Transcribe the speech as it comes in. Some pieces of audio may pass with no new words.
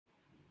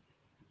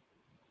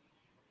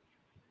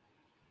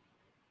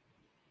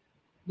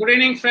Good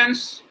evening,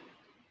 friends.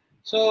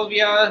 So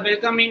we are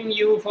welcoming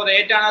you for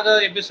yet another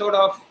episode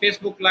of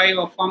Facebook Live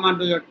of Pharma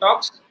Do Your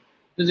Talks.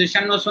 This is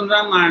Shanmu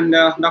Sundaram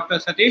and Dr.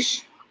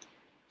 Satish.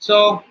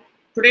 So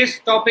today's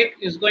topic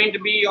is going to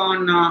be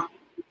on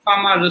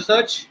pharma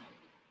research.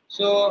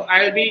 So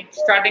I'll be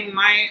starting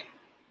my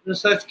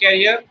research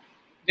career.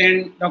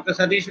 Then Dr.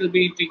 Satish will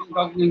be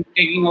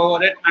taking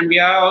over it, and we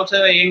are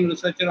also a young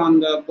researcher on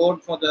the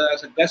board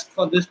as a guest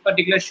for this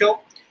particular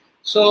show.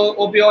 So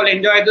hope you all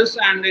enjoy this,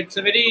 and it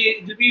will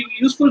be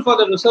useful for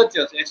the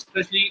researchers,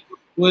 especially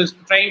who is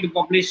trying to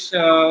publish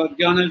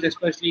journals,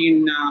 especially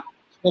in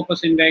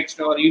Scopus Index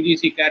or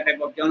UGC type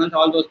of journals.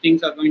 All those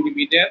things are going to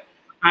be there.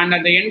 And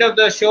at the end of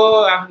the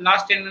show,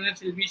 last 10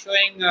 minutes, we'll be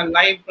showing a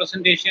live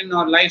presentation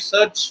or live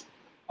search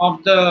of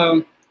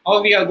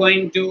how we are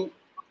going to,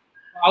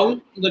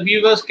 how the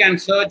viewers can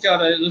search or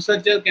a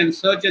researcher can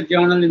search a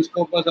journal in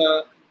Scopus.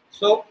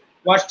 So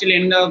watch till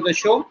end of the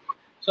show.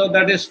 So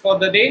that is for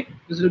the day.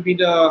 This will be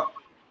the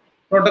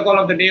protocol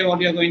of the day, what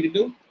we are going to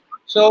do.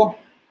 So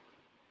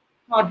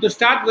to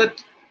start with,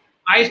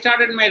 I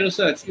started my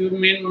research.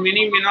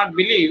 Many may not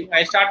believe.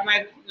 I started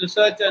my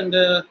research in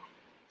the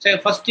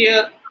first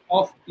year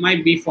of my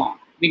B.Pharm,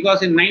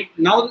 because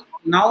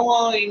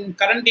now in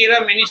current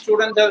era, many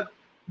students are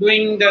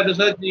doing the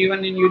research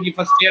even in UG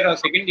first year or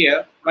second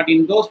year. But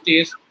in those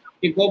days,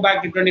 we go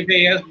back to 25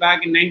 years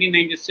back in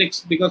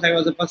 1996, because I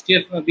was a first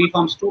year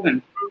B.Pharm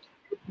student.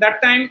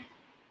 That time,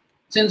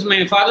 since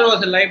my father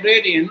was a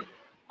librarian,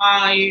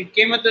 he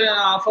came with an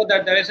offer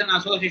that there is an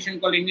association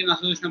called Indian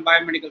Association of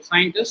Biomedical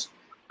Scientists,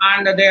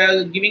 and they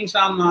are giving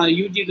some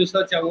UG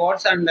research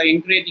awards and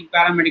encouraging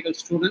paramedical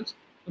students.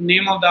 The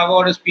name of the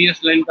award is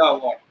P.S. Lalita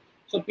Award.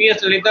 So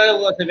P.S. Lalita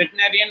was a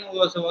veterinarian who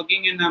was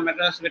working in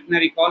Madras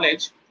Veterinary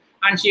College,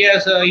 and she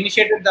has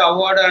initiated the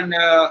award, and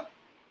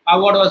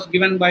award was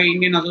given by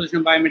Indian Association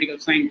of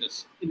Biomedical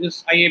Scientists. It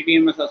is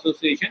IABMS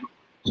association.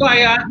 So I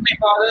asked my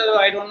father,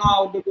 I don't know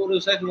how to do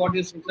research, what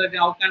is research,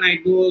 how can I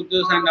do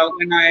this and how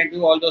can I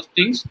do all those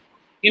things.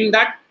 In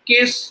that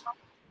case,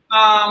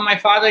 my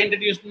father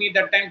introduced me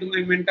that time to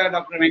my mentor,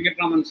 Dr.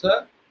 Venkatraman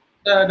sir.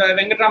 The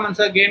Venkatraman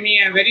sir gave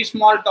me a very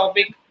small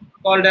topic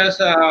called as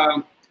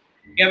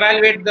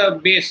evaluate the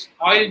base,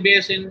 oil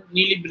base in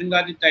Neeli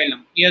Bringadi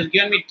Thailam. He has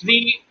given me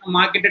 3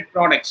 marketed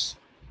products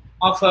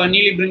of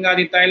Neeli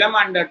Bringadi Thailam,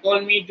 and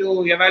told me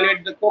to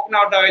evaluate the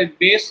coconut oil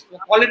base, the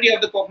quality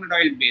of the coconut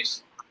oil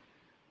base.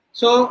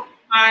 So,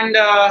 and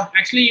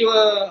actually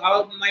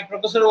my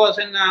professor was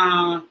in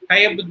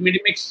tie-up with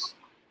Medimix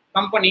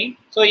company.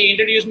 So he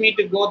introduced me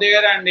to go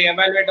there and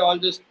evaluate all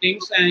these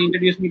things, and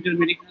introduced me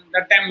to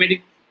that time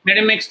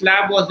Medimix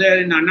lab was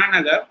there in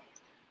Annanagar.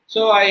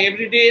 So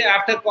every day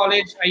after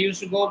college, I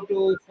used to go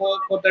to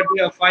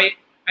 4:30 or 5.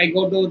 I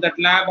go to that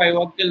lab, I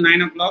work till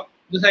 9 o'clock.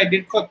 This I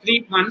did for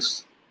 3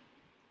 months.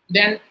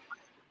 Then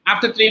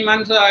after 3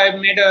 months, I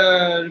made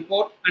a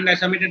report and I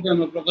submitted to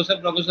my professor.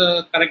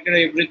 Professor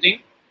corrected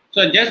everything.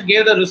 So I just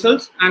gave the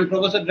results, and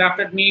professor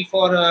drafted me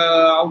for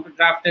how to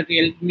draft it,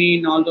 helped me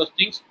in all those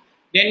things.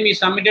 Then we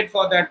submitted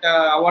for that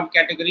award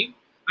category.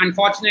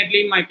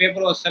 Unfortunately, my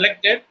paper was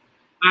selected,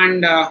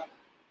 and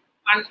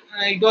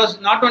it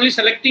was not only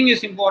selecting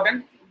is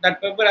important,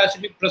 that paper has to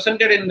be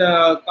presented in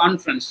the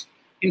conference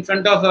in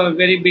front of a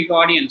very big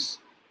audience.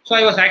 So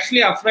I was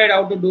actually afraid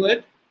how to do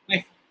it.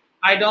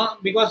 I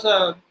don't, because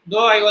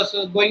though I was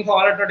going for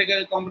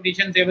oratorical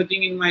competitions,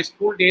 everything in my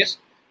school days,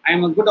 I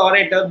am a good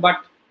orator, but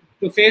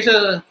to face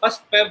a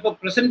first paper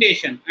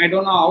presentation, I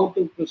don't know how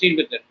to proceed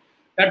with it.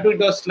 That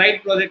was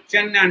slide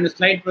projection and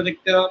slide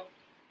projector,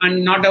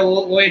 and not a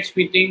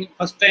OHP thing.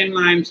 First time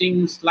I'm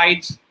seeing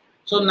slides.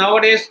 So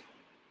nowadays,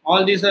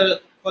 all these are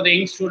for the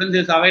young students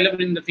is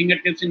available in the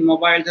fingertips, in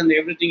mobiles and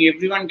everything.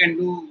 Everyone can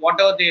do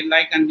whatever they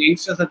like, and the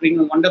youngsters are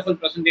doing wonderful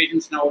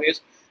presentations nowadays.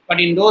 But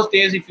in those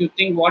days, if you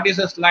think what is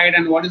a slide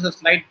and what is a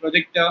slide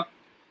projector,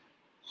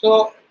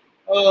 so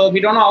we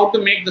don't know how to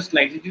make the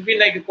slides. It will be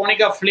like a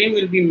conical film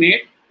will be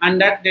made, and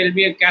that there will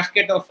be a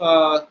casket of,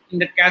 in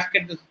that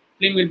casket the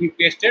film will be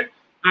pasted,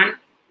 and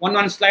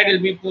one slide will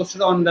be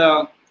posted on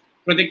the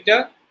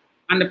projector,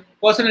 and the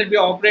person will be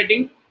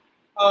operating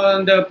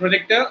the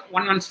projector.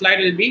 One slide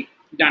will be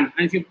done,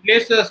 and if you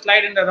place the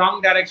slide in the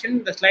wrong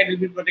direction, the slide will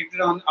be projected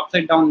on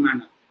upside down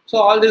manner. So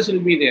all this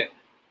will be there.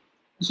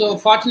 So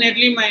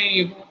fortunately,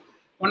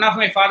 one of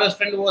my father's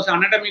friend who was an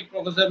anatomy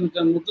professor,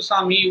 Mr.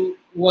 Muthusamy,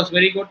 who was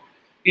very good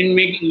in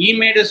making, he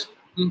made his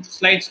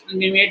slides.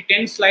 We made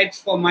 10 slides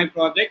for my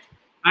project,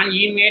 and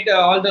he made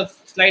all the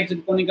slides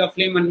in conical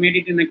film and made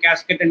it in a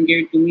casket and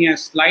gave it to me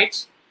as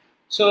slides.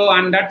 So,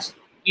 and that's,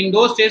 in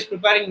those days,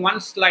 preparing one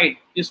slide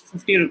is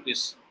 50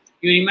 rupees.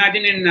 You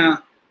imagine in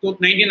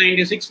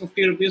 1996,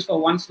 50 rupees for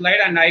one slide,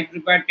 and I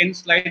prepared 10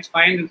 slides,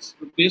 500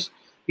 rupees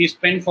we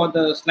spent for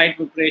the slide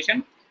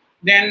preparation.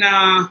 Then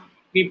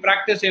we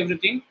practice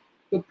everything.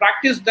 To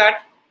practice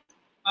that,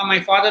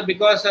 my father,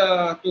 because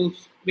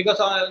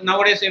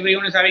nowadays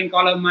everyone is having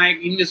collar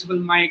mic, invisible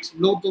mics,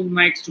 Bluetooth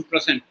mics to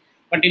present.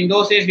 But in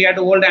those days, we had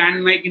to hold a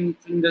hand mic in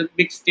the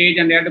big stage,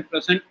 and we had to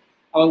present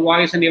our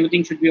voice, and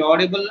everything should be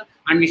audible,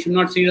 and we should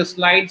not see the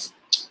slides.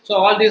 So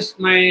all this,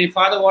 my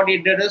father, what he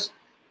did is,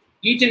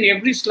 each and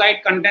every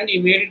slide content, he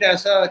made it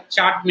as a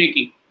chart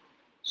making.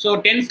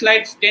 So 10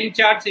 slides, 10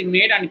 charts he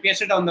made and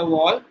pasted on the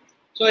wall.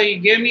 So he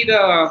gave me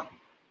the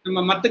it's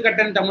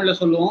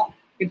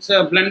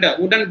a blender,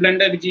 wooden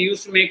blender, which he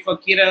used to make for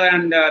kira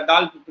and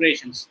dal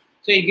preparations.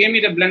 So he gave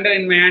me the blender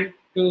in my hand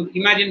to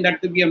imagine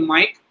that to be a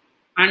mic,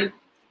 and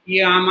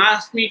he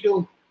asked me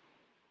to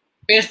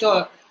paste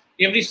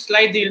every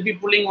slide. He will be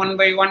pulling one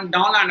by one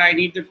down, and I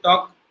need to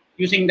talk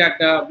using that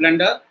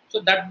blender.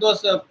 So that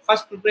was the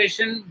first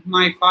preparation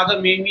my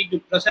father made me to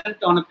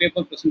present on a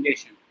paper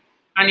presentation.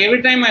 And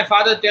every time my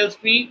father tells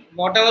me,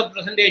 whatever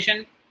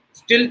presentation,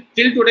 till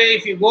today,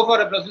 if you go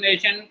for a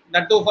presentation,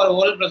 that too for a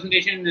whole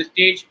presentation in the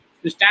stage,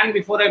 you stand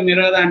before a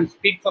mirror and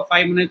speak for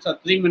 5 minutes or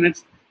 3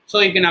 minutes,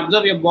 so you can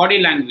observe your body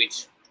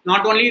language.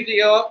 Not only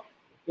your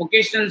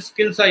vocational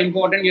skills are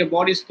important, your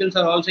body skills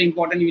are also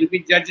important. You will be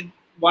judged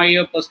by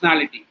your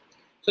personality.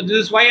 So this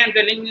is why I'm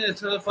telling you,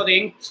 for the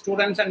young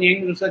students and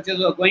young researchers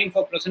who are going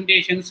for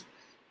presentations,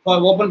 for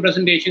open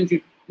presentations,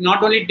 you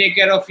not only take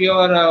care of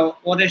your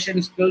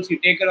oration skills, you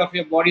take care of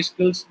your body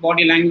skills,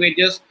 body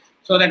languages,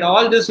 so that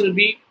all this will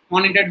be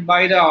monitored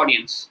by the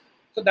audience.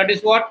 So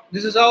this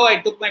is how I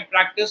took my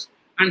practice,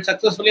 and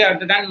successfully I've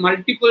done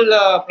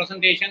multiple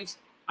presentations.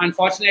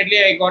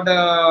 Unfortunately, I got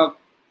a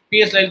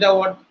PS Lalita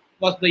Award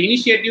was the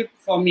initiative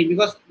for me,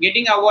 because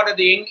getting award at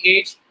the young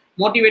age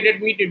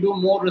motivated me to do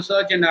more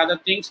research and other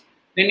things.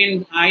 Then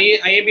in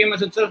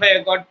IABMS itself,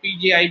 I got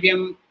PG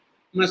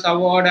IBMS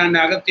Award and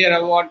Agatya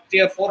Award,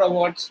 3 or 4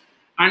 awards.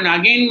 And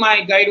again,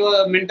 my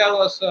mentor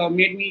was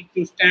made me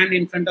to stand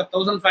in front of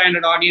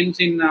 1,500 audience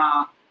in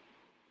I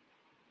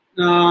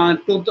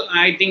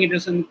think it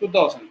is in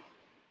 2000,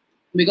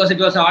 because it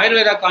was an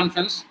Ayurveda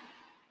conference,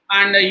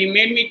 and he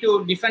made me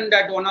to defend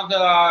that one of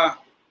the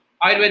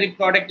Ayurvedic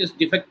product is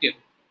defective.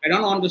 I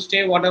don't want to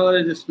say whatever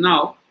it is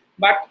now,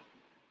 but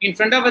in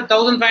front of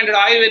 1,500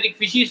 Ayurvedic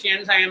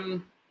physicians, I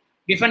am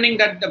defending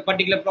that the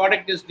particular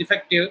product is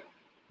defective.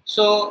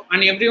 So,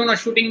 and everyone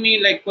was shooting me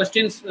like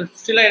questions.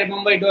 Still, I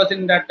remember it was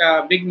in that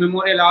big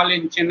memorial hall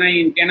in Chennai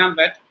in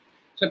Kenambet.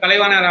 So,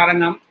 Kalaivana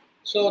Arangam.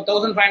 So,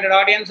 1,500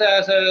 audience.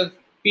 As a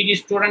PG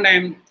student, I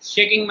am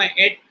shaking my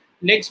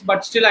legs,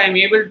 but still I am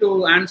able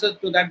to answer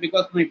to that,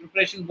 because my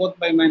preparation both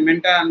by my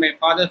mentor and my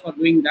father for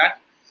doing that.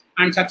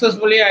 And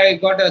successfully, I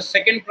got a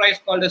second prize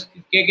called as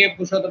KK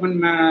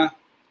Purushothaman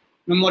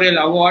Memorial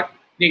Award.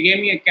 They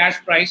gave me a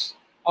cash prize,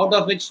 out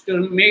of which,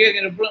 to make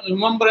a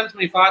remembrance,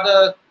 my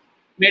father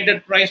made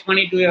that prize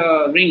money to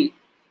a ring.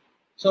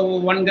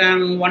 So 4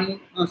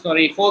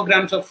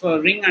 grams of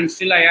ring, and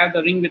still I have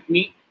the ring with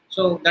me.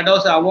 So that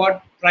was the award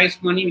prize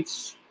money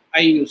which I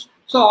used.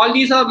 So all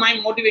these are my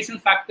motivation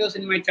factors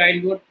in my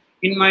childhood,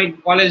 in my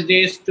college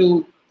days,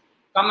 to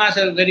come as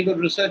a very good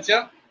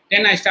researcher.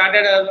 Then I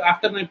started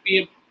after my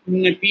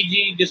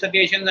PG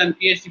dissertations and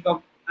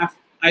PhD.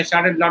 I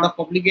started a lot of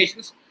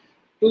publications.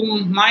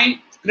 To my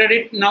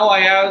credit, now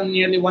I have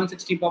nearly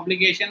 160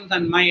 publications,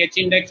 and my H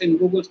index in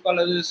Google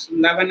Scholar is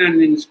 11,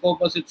 and in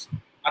Scopus it's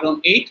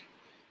around 8.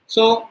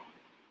 So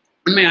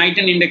my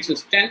I-10 index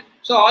is 10.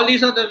 So all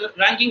these are the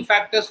ranking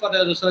factors for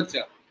the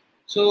researcher.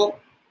 So,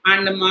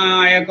 and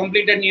I have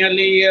completed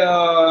nearly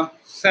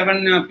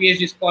 7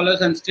 PhD scholars,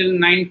 and still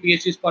 9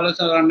 PhD scholars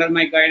are under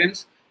my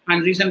guidance.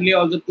 And recently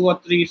also 2 or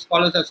 3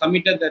 scholars have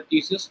submitted their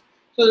thesis.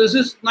 So this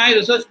is my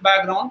research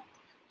background.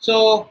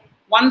 So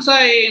when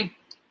I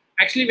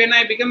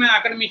became an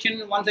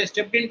academician, once I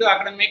stepped into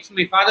academics,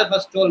 my father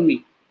first told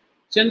me,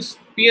 since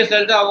PS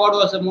Lalita Award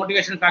was a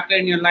motivation factor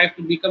in your life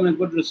to become a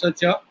good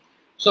researcher,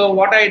 so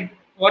what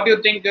you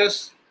think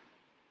is,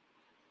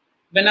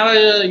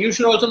 whenever you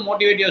should also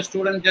motivate your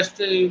students,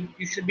 you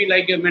should be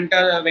like your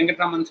mentor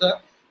Venkatraman sir.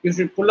 You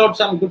should pull out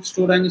some good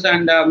students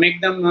and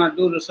make them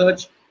do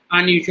research,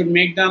 and you should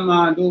make them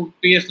do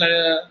PS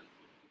Lalita.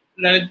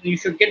 You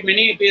should get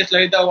many PS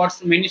Lalita Awards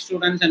to many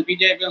students, and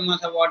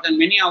PJIPMS Awards, and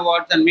many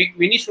awards, and make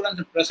many students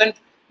to present,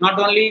 not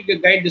only the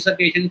guide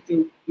dissertations,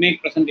 to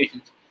make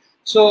presentations.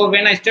 So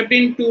when I stepped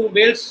into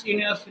Wales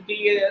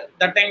University,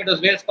 that time it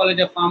was Wales College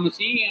of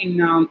Pharmacy in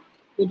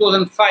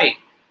 2005.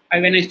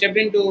 When I stepped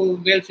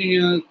into Wales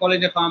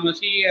College of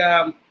Pharmacy,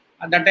 at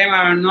that time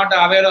I was not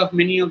aware of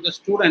many of the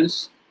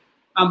students,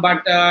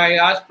 but I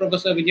asked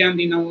Professor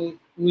Vijayanti,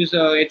 who is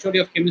HOD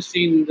of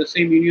chemistry in the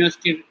same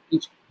university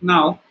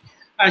now.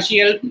 She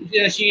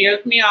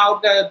helped me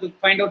out to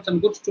find out some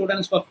good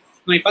students for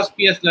my first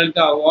PS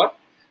Lalita Award,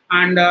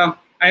 and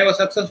I was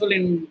successful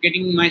in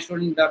getting my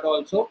student that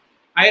also.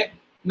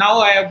 Now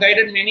I have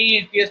guided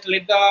many PS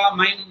Lalita.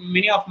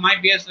 Many of my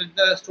PS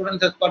Lalita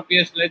students have got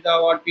PS Lalita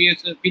Award,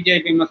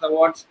 PJIPMS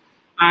Awards,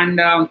 and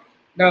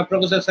the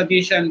Professor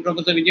Satish and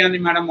Professor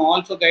Vijayanti Madam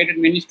also guided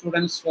many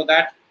students for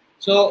that.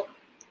 So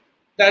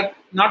that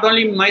not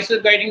only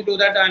myself guiding to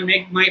that, I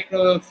make my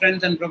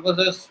friends and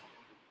professors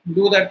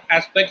do that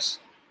aspects,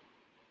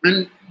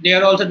 and they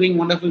are also doing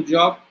wonderful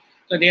job.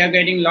 So they are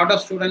guiding a lot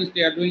of students.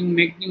 They are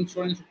making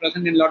students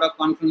present in a lot of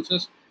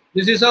conferences.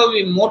 This is how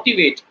we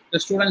motivate the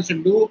students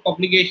to do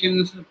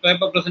publications,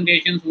 paper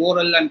presentations,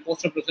 oral and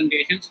poster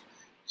presentations.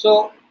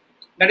 So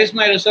that is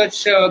my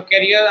research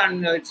career,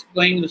 and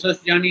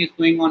research journey is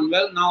going on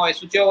well. Now I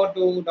switch over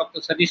to Dr.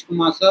 Satish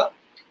Kumar sir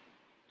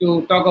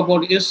to talk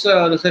about his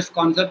research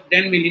concept.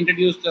 Then we'll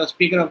introduce the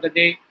speaker of the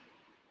day.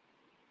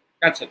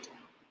 That's it.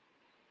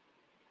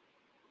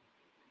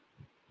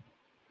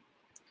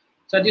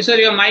 Satish sir,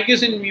 your mic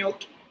is in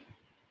mute.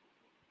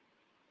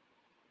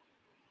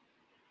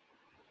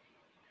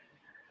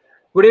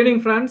 Good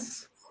evening,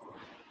 friends.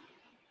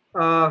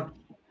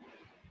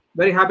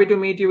 Very happy to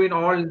meet you in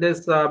all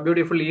this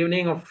beautiful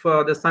evening of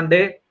the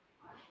Sunday.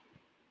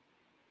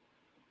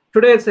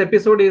 Today's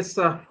episode is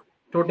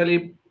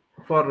totally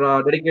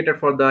dedicated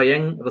for the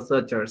young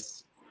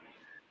researchers.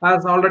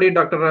 As already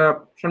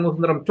Dr.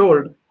 Shanmusundaram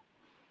told,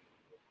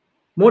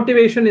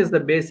 motivation is the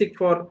basic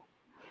for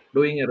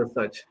doing a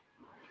research.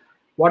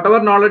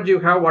 Whatever knowledge you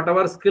have,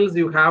 whatever skills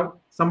you have,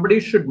 somebody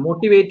should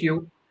motivate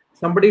you,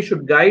 somebody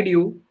should guide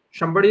you,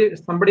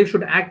 somebody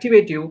should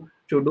activate you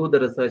to do the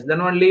research. Then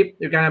only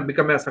you can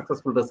become a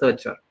successful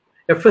researcher.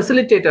 A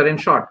facilitator, in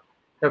short,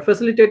 a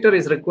facilitator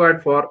is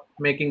required for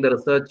making the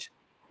research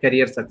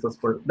career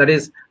successful. That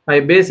is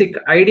my basic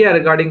idea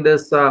regarding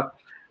this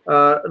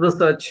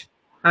research.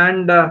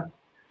 And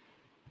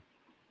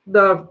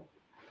the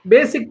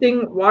basic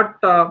thing what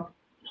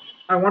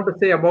I want to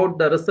say about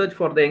the research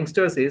for the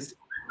youngsters is,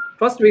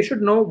 first we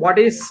should know what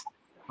is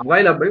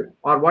available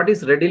or what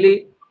is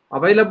readily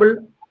available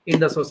in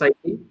the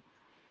society,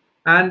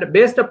 and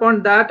based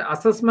upon that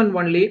assessment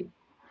only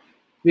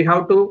we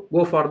have to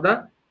go for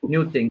the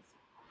new things.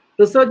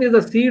 Research is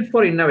a seed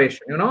for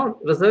innovation.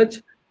 Research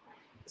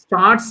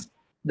starts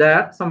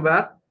there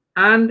somewhere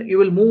and you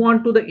will move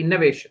on to the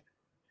innovation.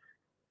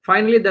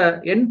 Finally,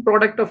 the end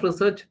product of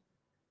research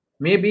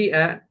may be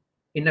an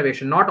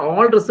innovation. Not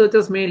all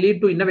researchers may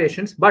lead to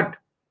innovations, but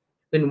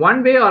in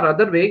one way or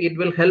other way it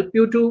will help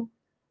you to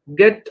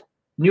get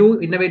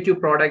new innovative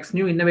products,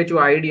 new innovative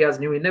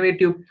ideas, new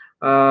innovative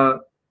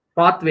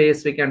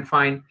pathways we can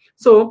find.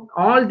 So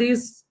all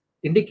these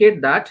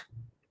indicate that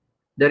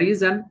there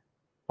is a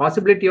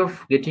possibility of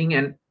getting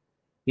an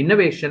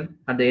innovation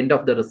at the end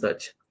of the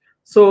research.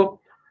 So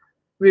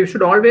we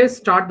should always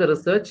start the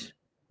research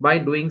by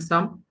doing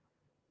some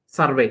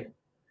survey.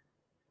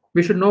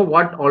 We should know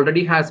what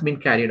already has been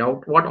carried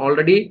out, what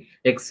already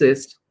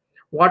exists,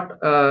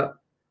 what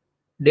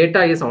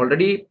data is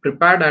already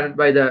prepared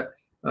by the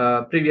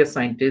previous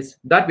scientists,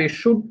 that we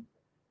should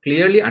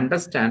clearly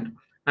understand,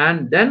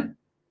 and then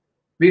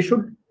we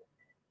should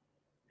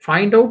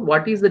find out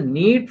what is the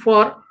need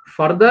for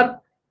further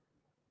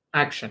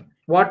action,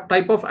 what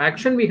type of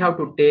action we have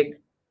to take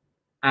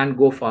and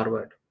go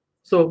forward.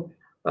 So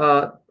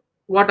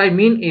what I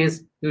mean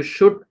is, you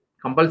should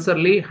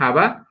compulsorily have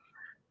a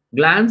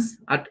glance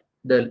at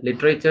the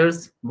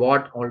literatures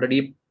what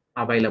already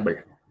available,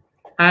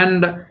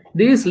 and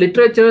these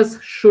literatures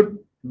should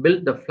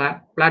build the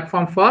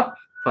platform for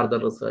further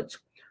research.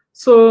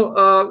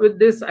 So with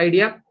this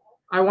idea,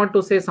 I want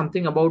to say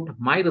something about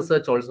my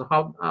research also,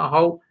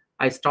 how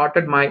I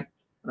started my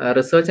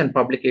research and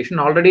publication.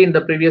 Already in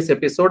the previous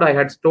episode I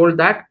had told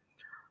that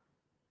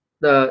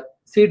the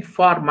seed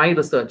for my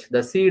research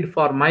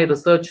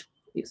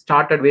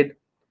started with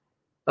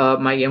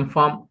my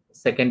M.Pharm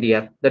second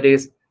year. That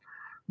is,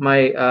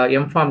 my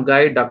M.Pharm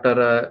guide,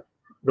 Dr.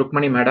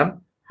 Rukmani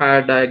madam,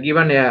 had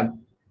given a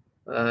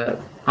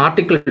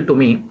article to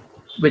me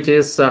which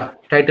is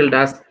titled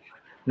as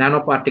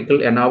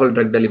Nanoparticle, a Novel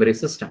Drug Delivery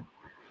System.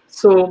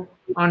 So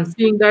on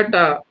seeing that,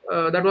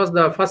 that was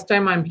the first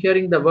time I'm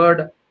hearing the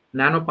word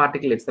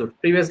nanoparticle itself.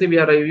 Previously we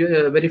are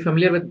very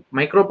familiar with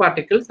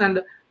microparticles,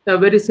 and a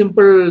very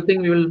simple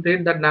thing we will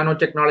read that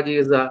nanotechnology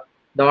is the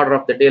order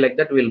of the day, like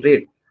that we'll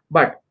read.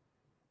 But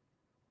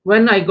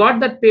when I got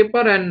that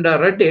paper and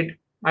read it,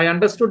 I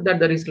understood that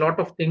there is a lot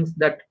of things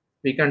that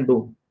we can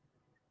do.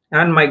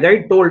 And my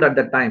guide told at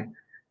that time,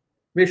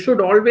 we should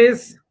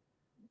always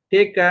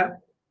take a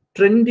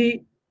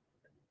trendy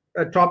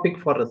topic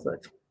for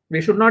research. We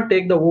should not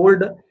take the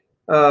old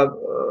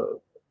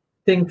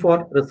thing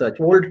for research,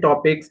 old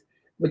topics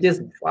which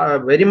is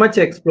very much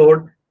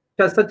explored.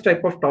 Such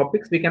type of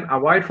topics we can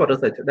avoid for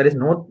research. There is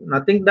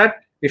nothing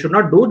that we should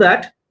not do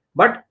that,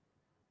 but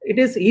it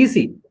is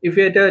easy. If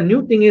a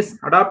new thing is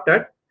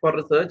adopted for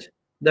research,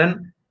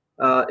 then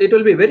it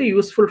will be very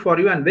useful for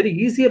you and very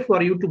easier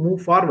for you to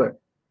move forward.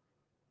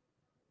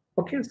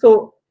 Okay,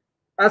 so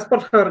as per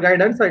her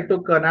guidance, I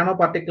took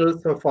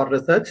nanoparticles for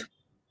research,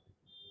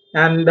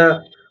 and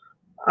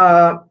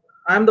I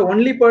am the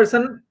only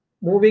person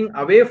moving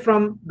away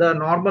from the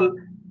normal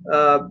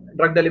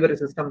drug delivery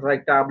systems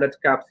like tablets,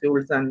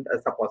 capsules, and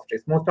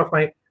suppositories. Most of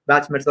my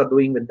batchmates are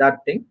doing with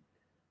that thing.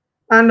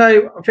 And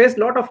I faced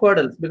a lot of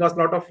hurdles because a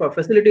lot of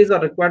facilities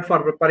are required for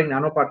preparing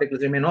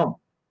nanoparticles. You may know,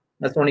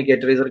 the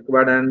sonicator is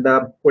required, and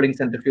cooling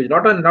centrifuge. A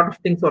lot of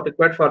things are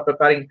required for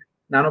preparing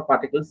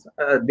nanoparticles,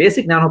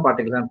 basic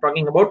nanoparticles. I'm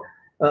talking about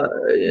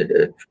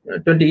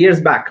 20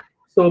 years back.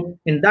 So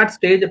in that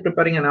stage,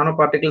 preparing a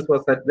nanoparticles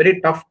was a very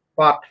tough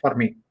part for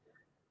me.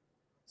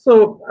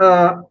 So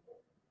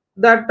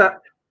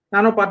that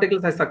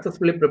nanoparticles I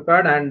successfully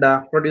prepared and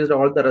produced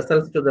all the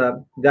results to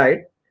the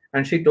guide.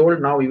 and she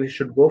told now we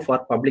should go for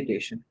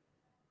publication.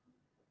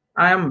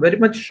 I am very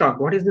much shocked.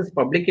 What is this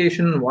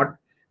publication? What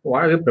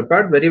we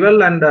prepared very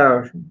well and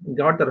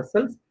got the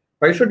results.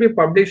 Why should we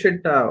publish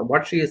it?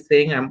 What she is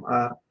saying, I'm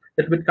a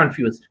little bit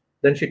confused.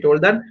 Then she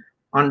told that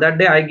on that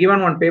day I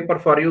given one paper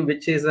for you,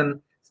 which is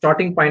an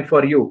starting point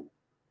for you,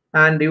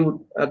 and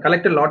you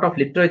collect a lot of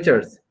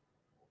literatures.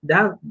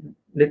 The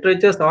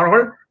literatures are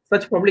all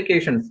such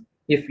publications.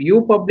 If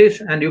you publish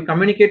and you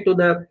communicate to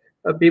the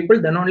people,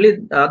 then only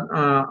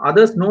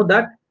others know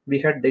that we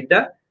had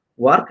data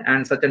work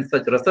and such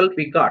result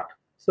we got.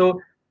 So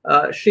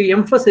she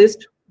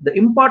emphasized the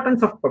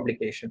importance of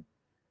publication.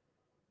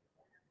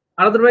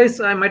 Otherwise,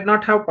 I might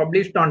not have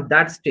published on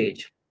that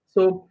stage.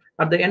 So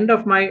at the end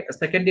of my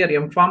second year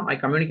M.Pharm, I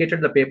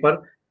communicated the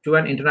paper to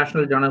an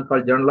international journal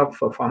called Journal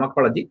of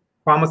Pharmacology,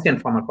 Pharmacy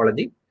and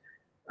Pharmacology.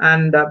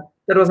 And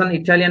there was an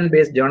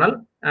Italian-based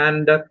journal.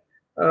 And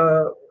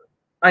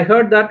I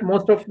heard that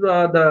most of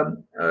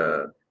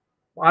the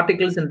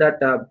articles in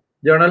that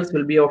journals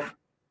will be of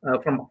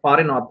from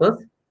foreign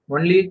authors.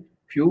 Only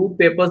few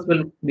papers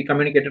will be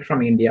communicated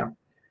from India.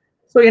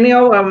 So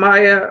anyhow,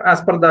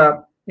 as per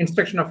the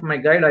instruction of my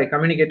guide, I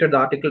communicated the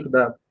article to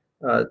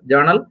the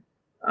journal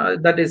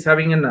that is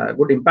having a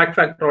good impact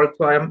factor.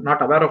 Also, I am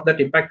not aware of that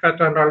impact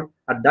factor and all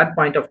at that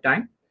point of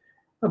time.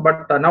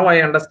 But now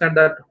I understand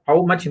that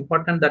how much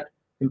important that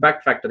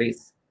impact factor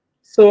is.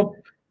 So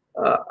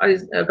I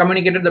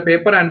communicated the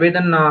paper, and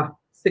within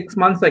 6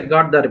 months, I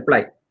got the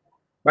reply.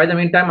 By the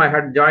meantime, I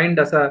had joined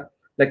as a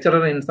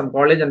lecturer in some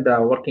college and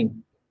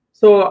working.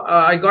 So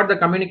I got the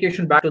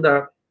communication back to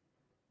the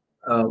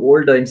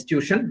old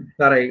institution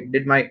where I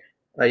did my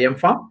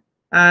M.Pharm,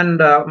 and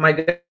my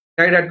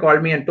guide had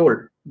called me and told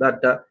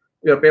that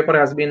your paper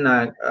has been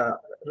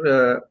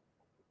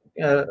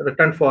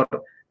returned for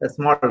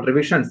small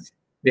revisions.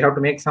 We have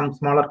to make some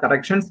smaller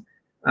corrections.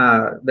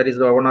 There is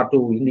 1 or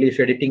 2 English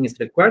editing is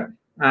required,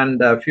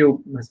 and a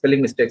few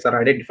spelling mistakes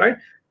are identified.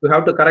 You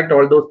have to correct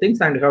all those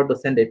things, and you have to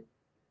send it.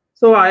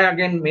 So I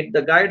again met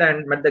the guide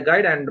and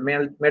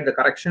made the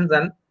corrections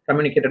and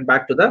communicated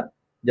back to the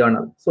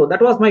journal. So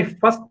that was my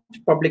first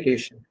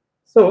publication.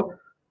 So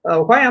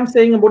why I'm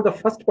saying about the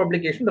first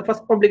publication? The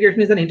first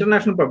publication is an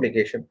international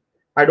publication.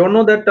 I don't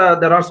know that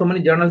there are so many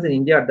journals in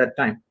India at that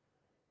time,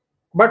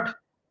 but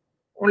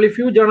only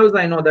few journals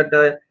I know,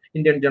 that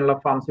Indian Journal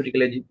of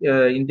Pharmaceutical,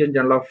 Indian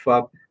Journal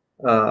of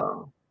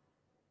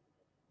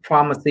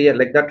Pharmacy,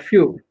 like that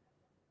few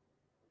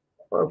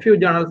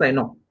journals I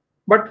know.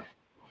 But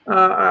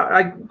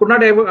I could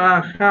not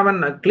have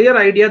a clear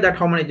idea that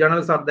how many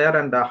journals are there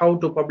and how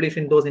to publish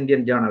in those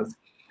Indian journals.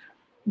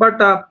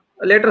 But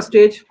later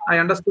stage, I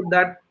understood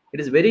that it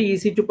is very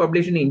easy to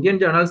publish in Indian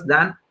journals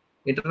than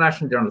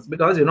international journals,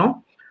 because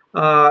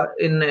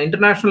in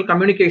international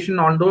communication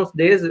on those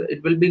days,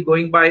 it will be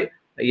going by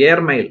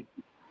airmail.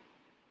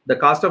 The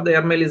cost of the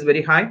airmail is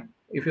very high.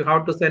 If you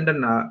have to send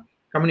an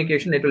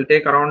communication, it will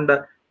take around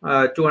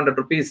 200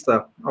 rupees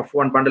of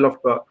one bundle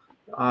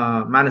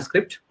of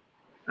manuscript.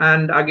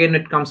 And again,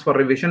 it comes for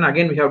revision.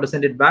 Again, we have to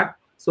send it back.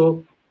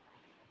 So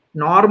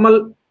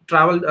normal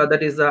travel,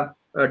 that is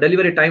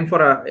delivery time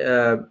for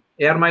a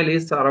airmail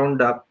is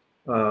around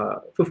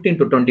 15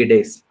 to 20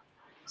 days.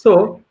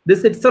 So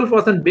this itself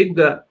was a big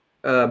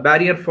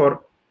barrier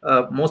for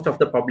most of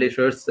the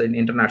publishers in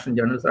international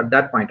journals at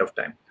that point of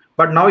time.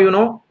 But now,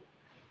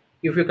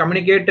 if you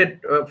communicate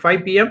at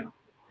 5 p.m.,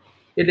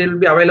 it will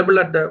be available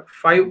at the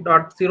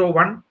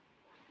 5:01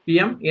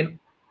 p.m. in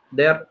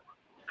their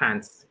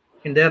hands,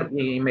 in their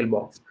email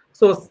box.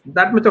 So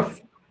that much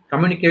of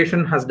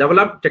communication has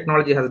developed,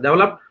 technology has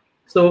developed.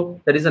 So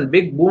there is a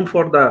big boon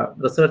for the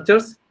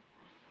researchers.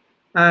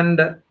 And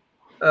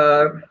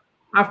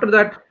after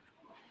that,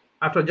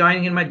 after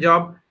joining in my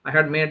job, I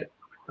had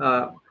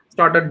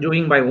started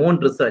doing my own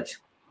research.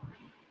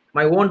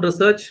 My own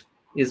research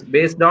is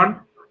based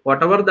on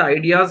whatever the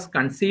ideas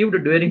conceived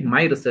during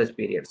my research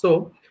period.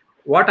 So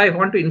what I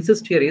want to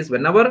insist here is,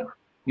 whenever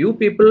you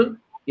people,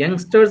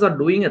 youngsters, are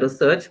doing a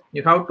research,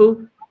 you have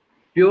to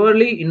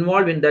purely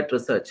involve in that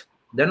research.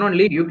 Then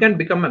only you can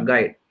become a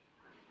guide.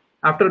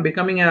 After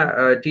becoming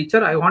a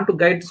teacher, I want to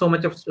guide so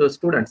much of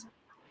students.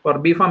 For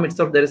B.Pharm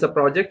itself, there is a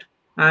project,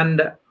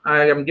 and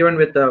I am given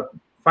with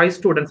 5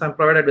 students. I'm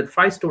provided with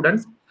 5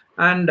 students,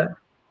 and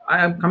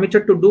I am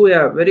committed to do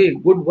a very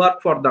good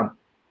work for them.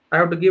 I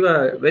have to give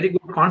a very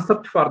good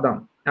concept for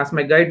them. As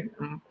my guide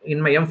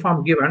in my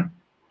M.Pharm given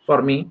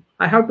for me,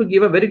 I have to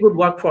give a very good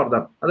work for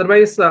them.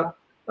 Otherwise,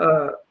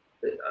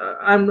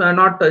 I'm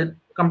not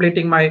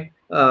completing my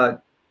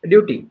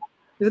duty.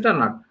 Is it or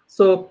not?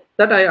 So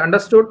that I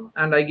understood,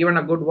 and I given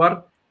a good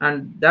work,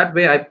 and that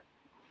way I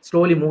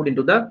slowly moved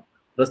into the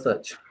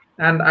research.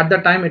 And at the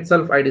time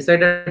itself, I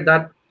decided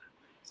that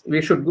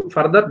we should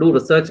further do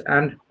research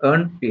and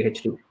earn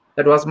PhD.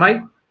 That was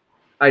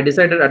I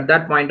decided at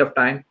that point of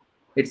time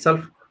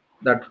itself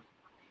that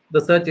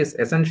research is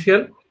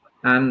essential,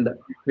 and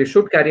we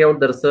should carry out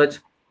the research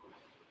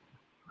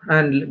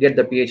and get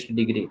the PhD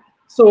degree.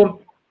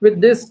 So with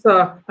this,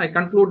 I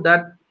conclude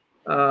that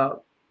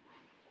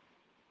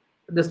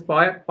this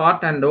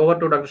part and over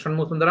to Dr.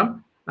 Shanmu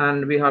Sundaram.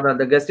 And we have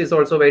the guest is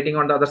also waiting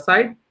on the other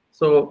side.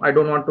 So I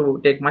don't want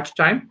to take much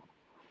time.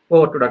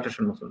 Over to Dr.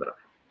 Shanmu Sundaram.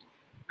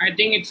 I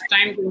think it's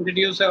time to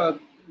introduce our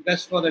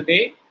guest for the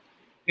day.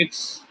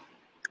 It's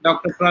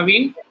Dr.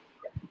 Praveen,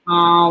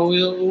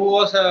 who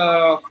was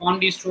a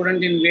PharmD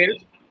student in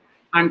Wales,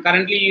 and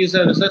currently he is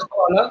a research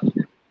scholar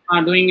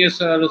doing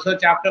his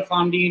research after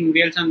PharmD in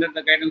Wales under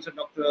the guidance of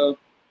Dr.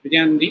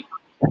 Vijayanandi.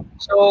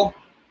 So,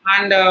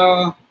 and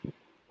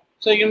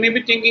so you may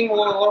be thinking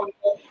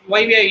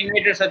why we have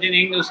invited such an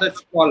young research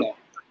scholar,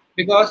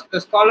 because the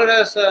scholar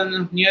has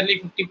nearly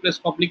 50 plus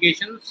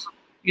publications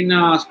in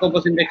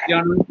Scopus Index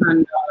journals,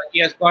 and he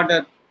has got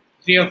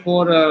 3 or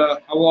 4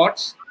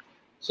 awards.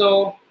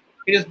 So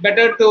it is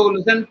better to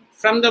listen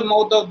from the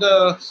mouth of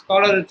the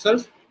scholar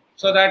itself,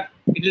 so that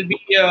it will be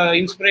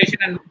inspiration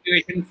and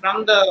motivation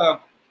from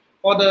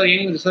for the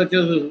young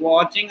researchers who is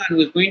watching and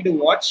who is going to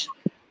watch.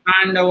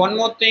 And one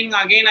more thing,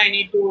 again, I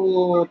need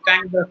to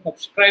thank the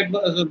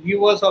subscribers, the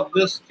viewers of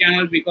this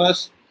channel,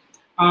 because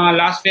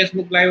last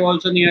Facebook Live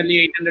also nearly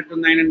 800 to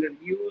 900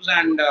 views,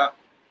 and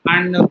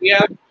we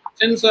have,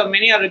 since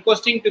many are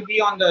requesting to be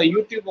on the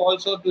YouTube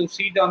also to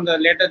see it on the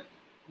later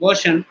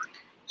version.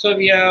 So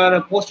we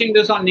are posting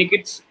this on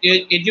Nikit's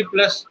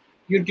EduPlus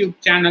YouTube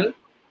channel.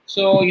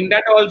 So in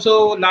that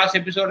also, last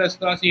episode has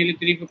crossed nearly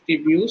 350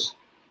 views.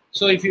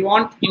 So if you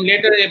want in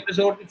later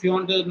episode, if you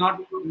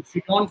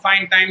don't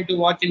find time to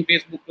watch in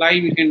Facebook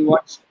Live, you can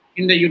watch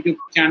in the YouTube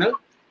channel.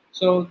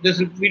 So this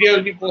video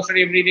will be posted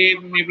every day,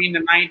 maybe in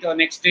the night or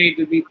next day it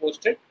will be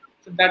posted.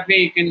 So that way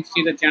you can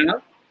see the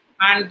channel.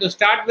 And to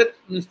start with,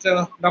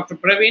 Mr. Dr.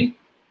 Praveen.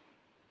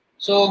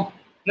 So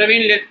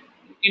Praveen,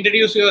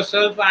 introduce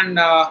yourself, and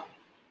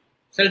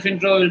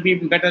self-intro will be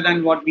better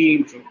than what we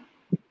intro.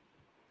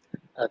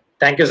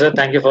 Thank you, sir.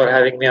 Thank you for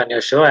having me on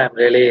your show. I'm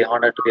really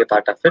honored to be a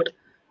part of it.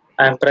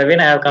 I'm Praveen.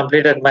 I have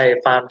completed my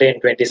PharmD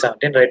in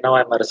 2017. Right now,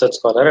 I'm a research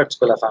scholar at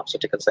School of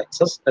Pharmaceutical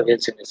Sciences, the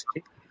Wales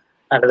University,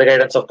 under the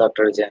guidance of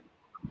Dr. Vijayan.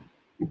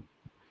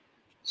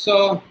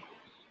 So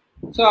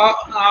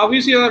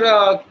obviously, in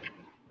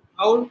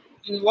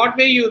what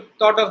way you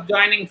thought of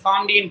joining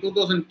PharmD in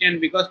 2010?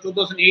 Because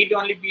 2008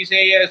 only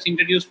PCI has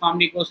introduced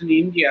PharmD course in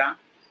India.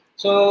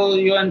 So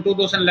you in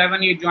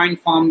 2011 you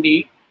joined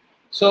PharmD.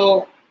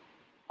 So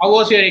how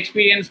was your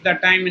experience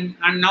that time,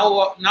 and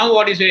now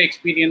what is your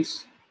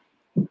experience?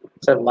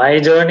 So my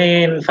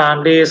journey in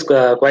PharmD is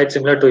quite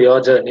similar to your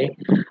journey.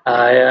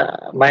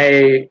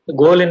 My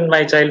goal in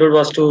my childhood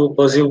was to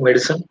pursue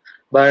medicine,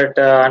 but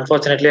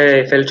unfortunately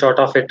I fell short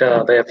of it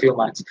by a few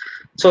months.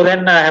 So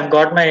then I have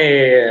got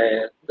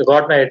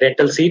my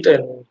dental seat,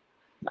 and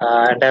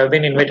I have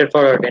been invited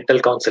for dental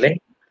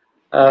counseling.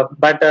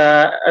 But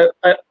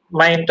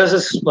my interest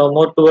is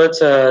more towards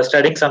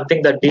studying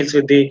something that deals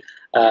with the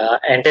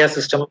entire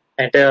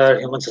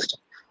human system.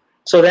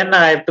 So then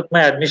I took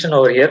my admission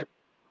over here,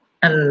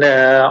 and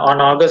on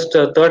August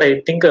 3rd,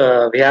 I think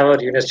we have our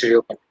university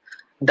open.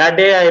 That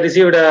day, I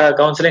received a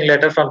counseling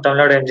letter from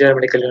Tamil Nadu MGR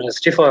Medical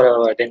University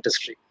for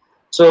dentistry.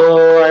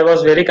 So I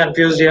was very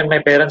confused. Even my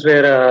parents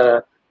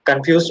were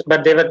confused,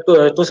 but they were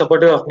too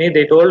supportive of me.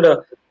 They told they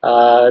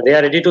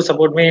are ready to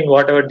support me in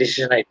whatever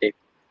decision I take.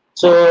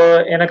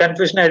 So in a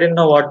confusion, I didn't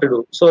know what to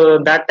do. So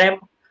that time,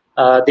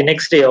 the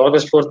next day,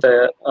 August 4th,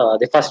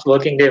 the first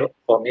working day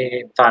for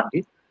me in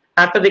PharmD.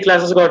 After the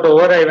classes got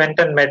over, I went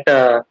and met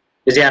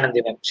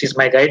Vijayanandi ma'am. She's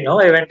my guide now.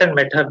 I went and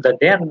met her that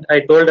day, and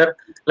I told her,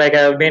 like, I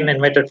have been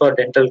invited for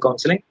dental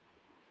counseling,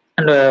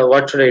 and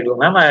what should I do,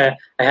 ma'am? I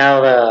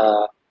have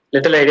a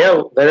little idea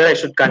whether I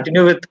should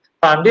continue with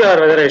PharmD or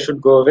whether I should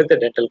go with the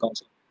dental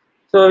counseling.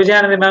 So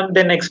Vijayanandi ma'am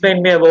then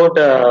explained me about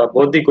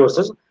both the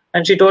courses,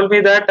 and she told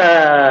me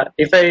that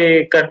if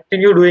I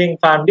continue doing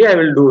PharmD, I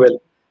will do well.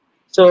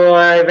 So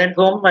I went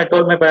home. I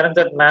told my parents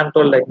that ma'am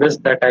told like this,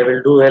 that I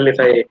will do well if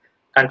I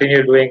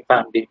continue doing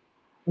PharmD.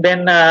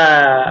 Then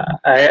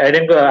I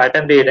didn't go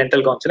attend the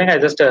dental counseling. I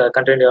just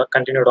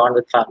continued on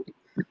with PharmD.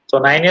 So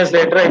 9 years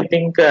later, I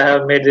think I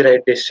have made the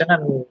right decision,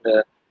 and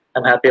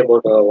I'm happy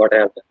about what I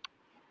have done.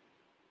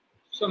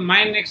 So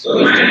my next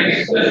question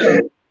is,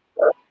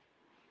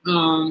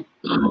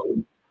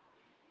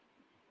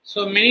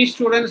 so many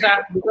students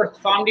have, because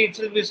PharmD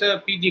itself is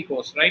a PG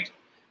course, right?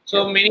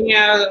 So many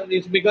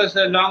it's because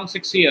a long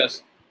 6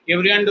 years.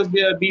 Everyone to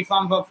be a B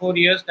Pharm for 4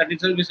 years, that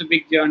itself is a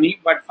big journey.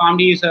 But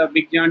PharmD is a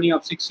big journey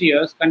of 6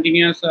 years,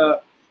 continuous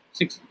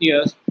 6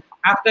 years.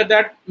 After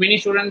that, many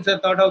students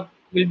have thought of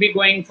will be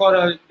going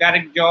for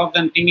direct jobs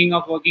and thinking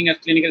of working as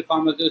clinical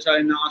pharmacists or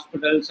in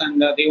hospitals,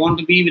 and they want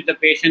to be with the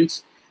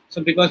patients.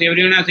 So because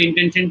everyone has the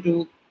intention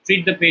to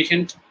treat the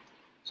patient,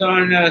 so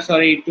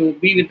to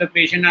be with the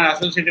patient and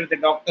associated with the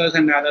doctors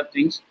and other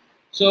things.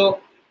 So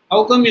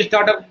how come you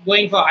started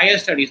going for higher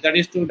studies, that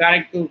is to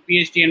direct to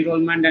PhD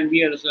enrollment and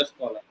be a research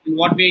scholar? In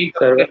what way you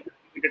get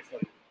motivated for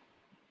it?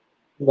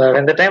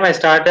 When the time I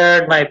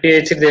started my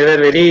PhD, there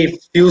were very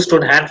few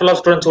students, handful of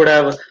students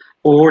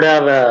who would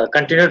have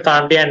continued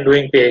PharmD and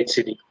doing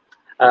PhD.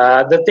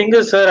 The thing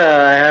is, sir,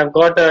 I have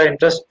got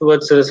interest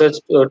towards research,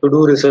 to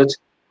do research.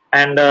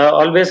 and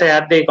always I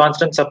had the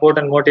constant support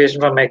and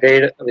motivation from my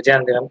guide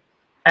Vijayanandam.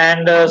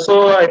 And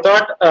so I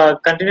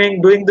thought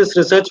continuing doing this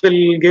research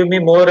will give me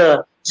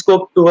more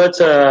scope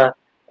towards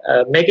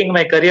making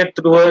my career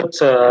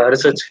towards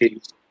research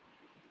fields.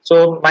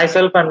 So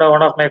myself and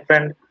one of my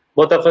friend,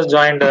 both of us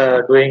joined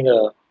doing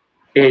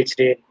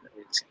PhD.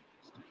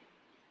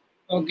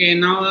 Okay,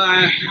 now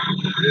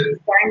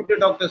time to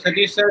Dr.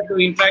 Satish sir to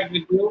interact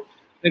with you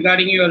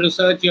regarding your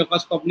research, your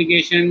first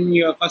publication,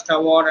 your first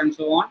award, and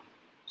so on.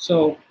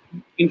 So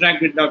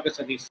interact with Dr.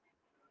 Satish.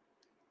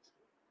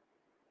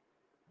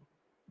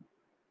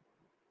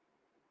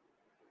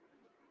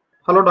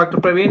 Hello, Dr.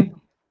 Praveen.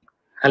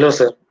 Hello,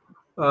 sir.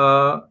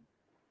 I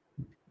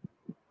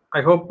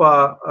hope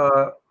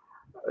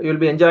you'll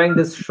be enjoying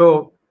this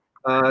show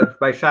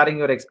by sharing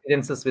your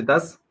experiences with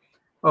us.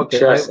 Okay,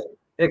 Sure, I sir.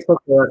 expect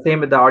the same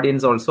with the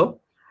audience also.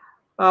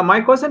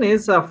 My question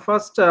is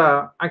first,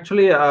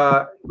 actually,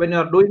 when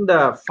you're doing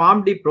the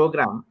PharmD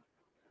program,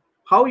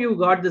 how you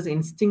got this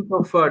instinct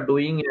of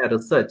doing a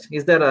research?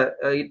 Is there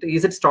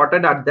is it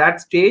started at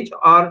that stage,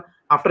 or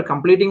after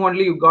completing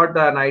only you got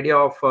an idea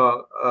of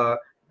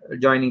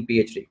joining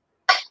PhD?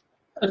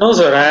 No,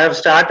 sir. I have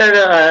started.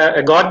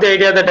 I got the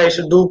idea that I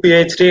should do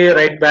PhD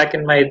right back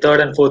in my third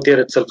and fourth year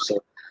itself, sir.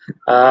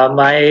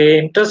 My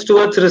interest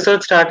towards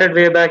research started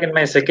way back in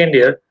my second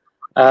year,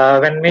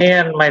 when me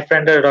and my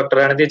friend Dr.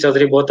 Ranadi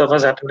Chaudhary, both of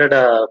us attended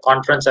a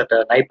conference at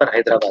Naipur,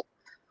 Hyderabad.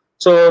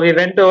 So we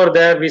went over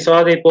there. We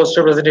saw the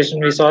poster presentation.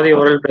 We saw the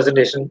oral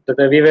presentation.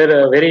 We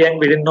were very young.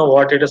 We didn't know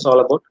what it is all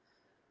about.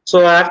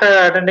 So after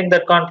attending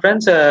that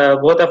conference,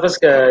 both of us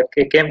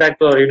came back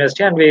to our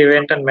university and we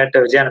went and met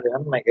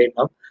Vijayanandam, my guide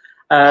now.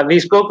 We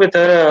spoke with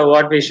her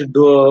what we should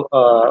do,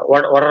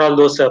 what are all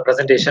those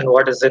presentation,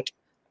 what is it.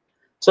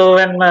 So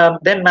when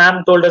then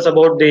ma'am told us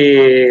about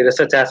the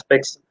research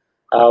aspects,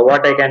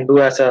 what I can do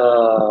as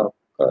a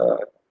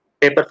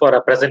paper for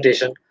a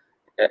presentation,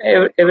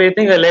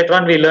 everything later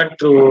on we learned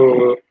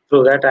through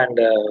that and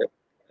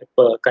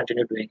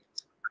continue doing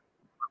it.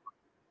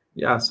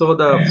 Yeah, so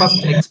the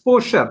first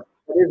exposure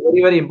is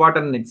very, very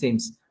important, it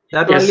seems.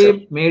 That Yes,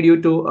 only sir. made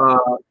you to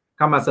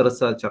come as a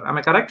researcher. Am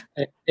I correct?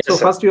 Yes, So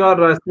sir. first you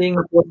are seeing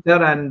a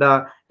poster and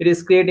it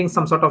is creating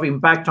some sort of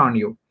impact on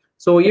you.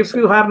 So if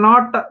you are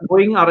not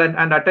going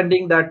and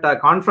attending that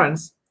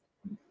conference,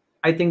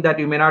 I think that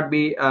you may not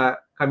be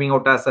coming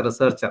out as a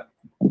researcher.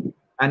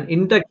 An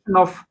induction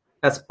of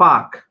a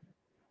spark.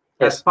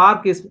 Yes. A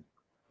spark is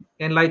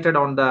enlightened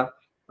on the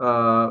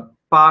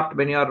part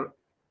when you are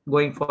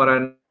going for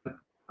a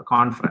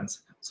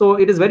conference. So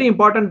it is very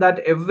important that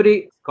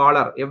every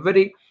scholar,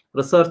 every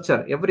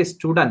researcher, every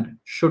student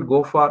should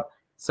go for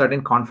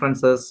certain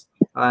conferences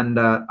and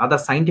other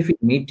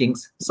scientific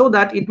meetings, so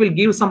that it will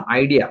give some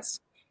ideas.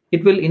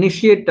 It will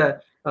initiate,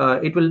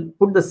 it will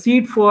put the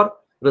seed for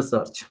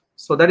research.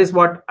 So that is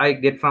what I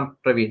get from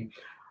Praveen.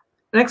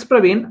 Next,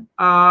 Praveen,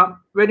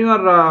 when you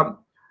are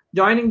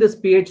joining this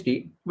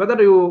PhD,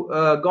 whether you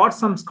got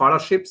some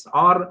scholarships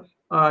or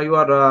you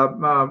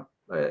are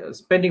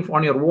spending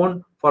on your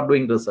own for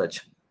doing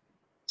research.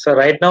 So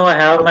right now I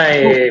have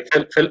my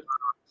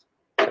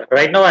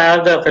right now I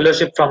have the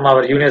fellowship from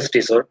our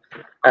university, sir.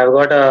 I've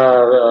got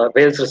a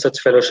Wales Research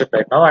Fellowship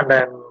right now, and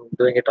I'm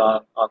doing it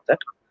on that.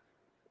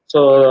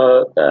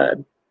 So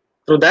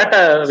through that,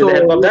 with the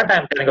help of that,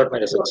 I'm carrying out my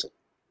research.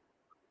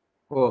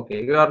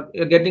 Okay,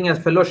 you're getting a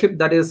fellowship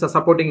that is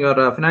supporting your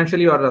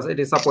financially, or it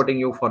is supporting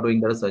you for doing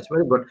the research.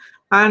 Very good.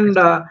 And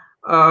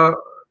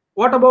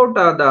what about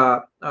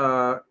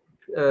the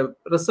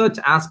research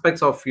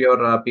aspects of your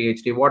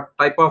PhD? What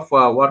type of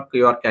work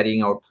you are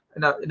carrying out?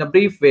 In a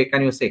brief way,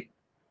 can you say?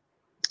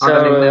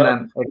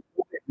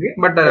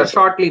 Not but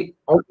shortly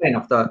outline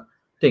of the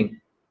thing.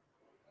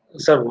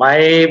 So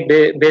my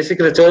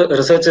basic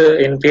research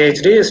in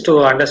PhD is to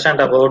understand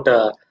about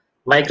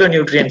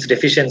micronutrients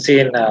deficiency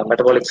in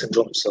metabolic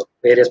syndromes, so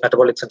various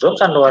metabolic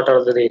syndromes, and what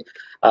are the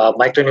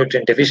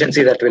micronutrient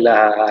deficiency that will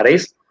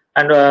arise,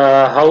 and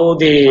how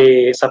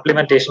the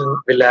supplementation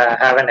will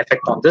have an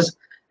effect on this,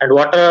 and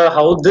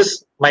how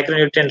this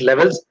micronutrient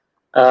levels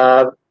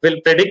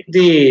will predict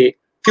the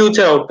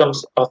future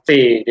outcomes of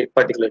the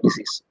particular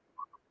disease.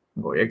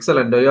 Oh,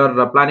 excellent. You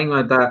are planning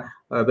with a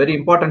very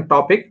important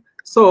topic.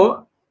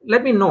 So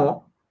let me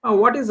know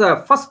what is the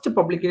first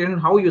publication,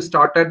 how you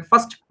started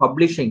first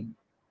publishing.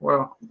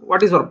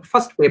 What is your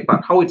first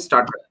paper, how it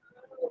started?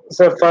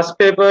 So first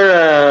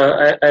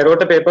paper, I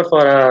wrote a paper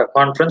for a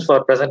conference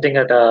for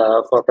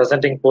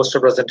presenting poster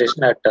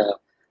presentation at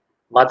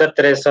Mother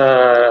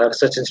Teresa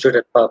Research Institute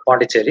at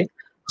Pondicherry.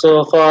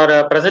 So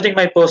for presenting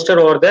my poster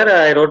over there,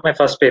 I wrote my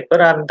first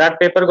paper, and that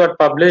paper got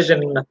published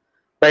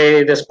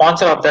by the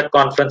sponsor of that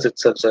conference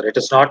itself, sir. It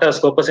is not a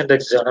Scopus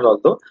Index journal,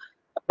 although,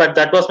 but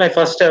that was my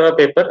first ever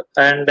paper,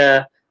 and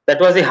that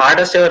was the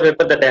hardest ever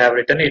paper that I have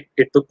written.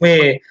 It took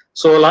me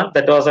so long.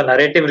 That was a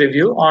narrative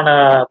review on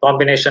a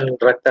combination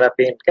drug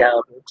therapy in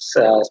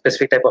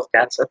specific type of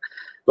cancer.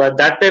 But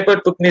that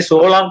paper took me so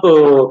long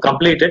to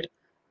complete it.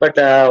 But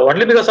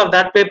only because of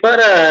that paper,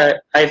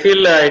 I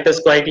feel it is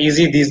quite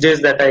easy these days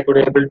that I could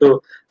able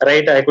to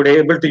write. I could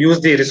able to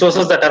use the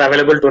resources that are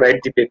available to write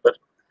the paper.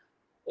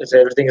 So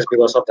everything is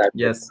because of that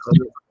paper. Yes,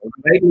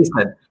 rightly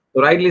said.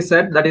 Rightly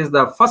said. That is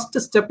the first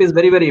step is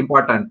very, very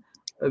important.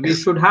 We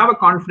should have a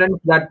confidence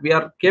that we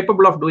are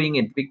capable of doing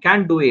it. We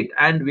can do it,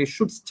 and we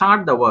should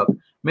start the work.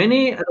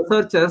 Many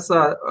researchers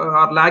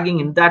are lagging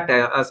in that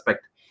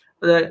aspect.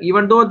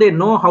 Even though they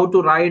know how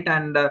to write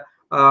and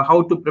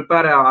how to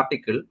prepare an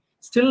article,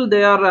 still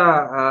they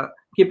are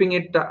keeping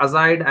it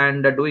aside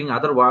and doing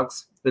other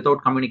works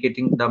without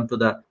communicating them to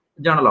the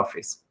journal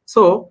office.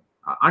 So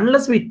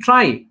unless we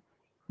try,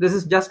 this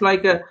is just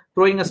like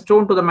throwing a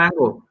stone to the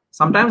mango.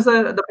 Sometimes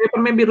the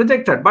paper may be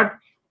rejected, but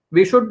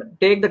we should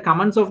take the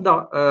comments of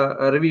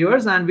the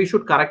reviewers and we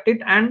should correct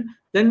it, and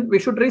then we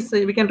should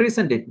we can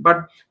resend it.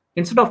 But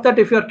instead of that,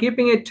 if you are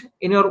keeping it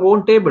in your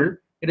own table,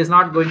 it is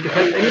not going to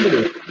help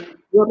anybody.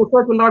 Your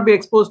research will not be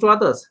exposed to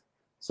others.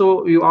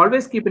 So you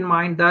always keep in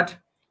mind that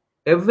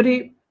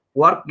every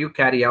work you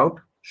carry out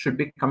should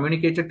be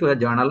communicated to a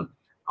journal,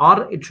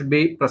 or it should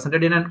be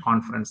presented in a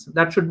conference.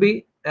 That should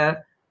be a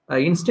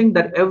instinct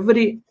that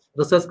every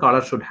research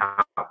scholar should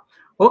have.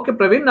 Okay,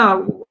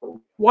 Praveen,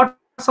 what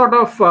sort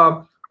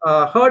of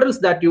hurdles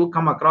that you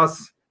come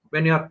across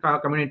when you are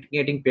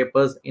communicating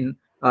papers in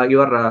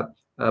your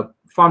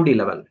PharmD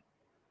level?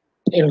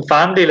 In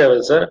PharmD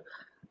level, sir,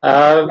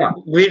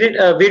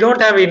 we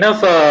don't have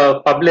enough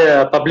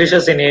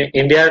publishers in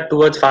India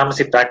towards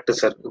pharmacy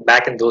practice, sir.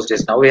 Back in those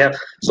days, now we have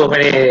so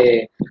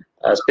many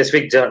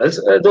specific journals.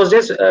 Those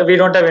days we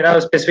don't have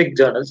enough specific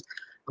journals.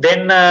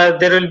 Then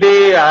there will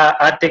be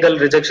article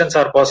rejections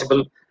are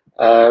possible,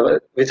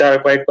 which are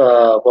quite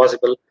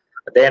possible.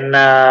 Then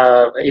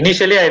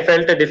initially I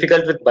felt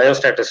difficult with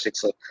biostatistics,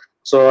 sir.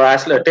 So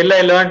till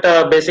I learned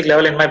basic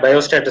level in my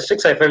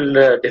biostatistics, I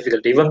felt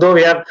difficult. Even though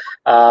we have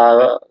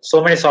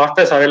so many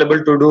softwares available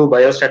to do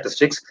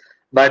biostatistics,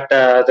 but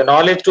the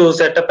knowledge to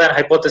set up an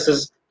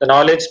hypothesis, the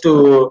knowledge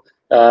to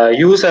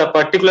use a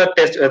particular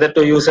test, whether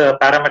to use a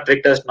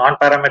parametric test,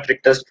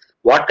 non-parametric test,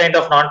 what kind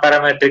of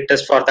non-parametric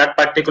test for that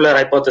particular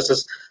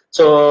hypothesis.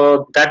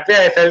 So that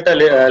way I felt a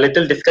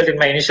little difficult in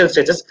my initial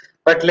stages.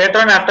 But later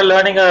on, after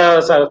learning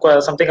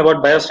something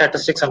about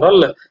biostatistics and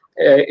all,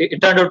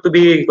 it turned out to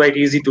be quite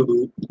easy to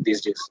do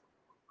these days.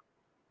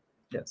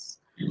 Yes.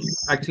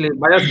 Actually,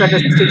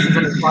 biostatistics is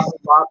an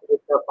important part of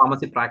the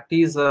pharmacy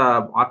practice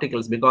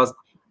articles, because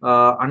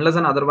unless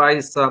and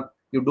otherwise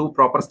you do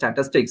proper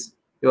statistics,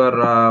 your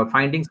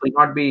findings will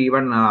not be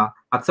even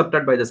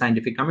accepted by the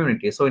scientific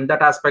community. So in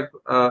that aspect,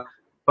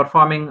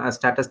 performing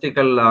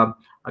statistical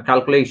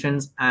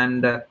calculations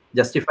and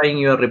justifying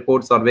your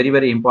reports are very,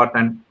 very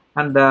important.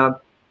 And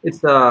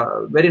it's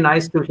very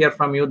nice to hear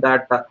from you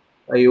that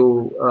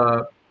you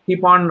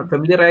keep on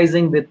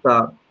familiarizing with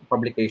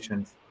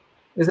publications.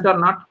 Is it or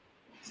not?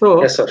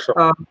 So, yes, sir,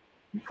 sure.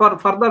 For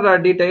further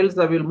details,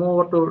 I will move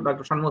over to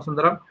Dr.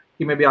 Shanmusundaram.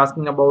 He may be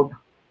asking about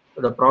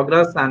the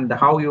progress and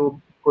how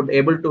you could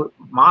able to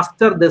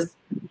master this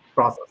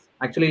process.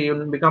 Actually, you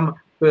become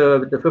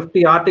with the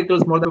 50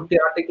 articles, more than 50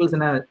 articles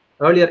in an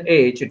earlier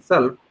age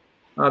itself.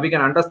 We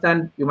can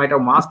understand you might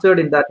have mastered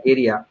in that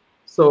area.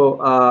 So,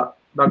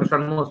 Dr.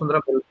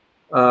 Shanmusundaram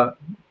will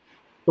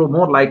throw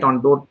more light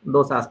on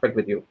those aspects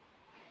with you.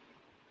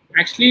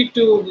 Actually,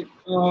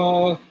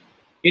 to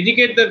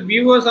educate the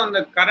viewers on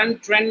the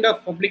current trend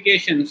of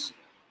publications,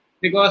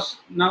 because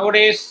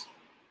nowadays,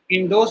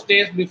 in those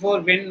days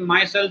before, when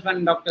myself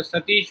and Dr.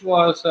 Satish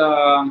was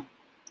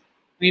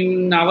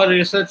in our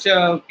research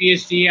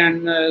PhD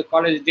and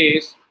college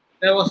days,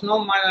 there was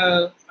no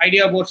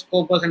idea about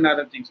Scopus and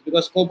other things,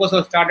 because Scopus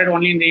was started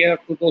only in the year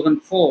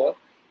 2004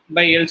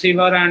 by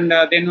Elsevier, and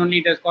then only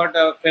it has got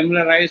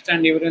familiarized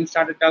and everyone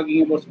started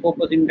talking about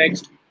Scopus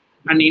indexed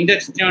and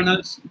indexed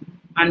journals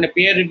and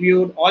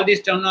peer-reviewed. All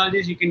these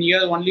terminologies you can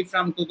hear only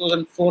from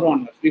 2004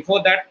 onwards.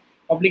 Before that,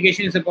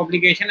 publication is a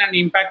publication, and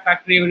impact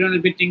factor, everyone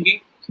will be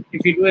thinking,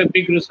 if you do a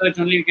big research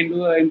only, you can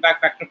do an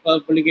impact factor per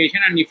publication,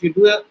 and if you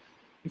do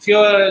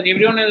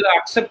everyone will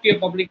accept your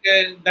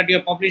that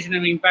you're publishing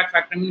an impact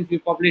factor means if you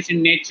publish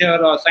in Nature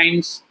or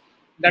Science,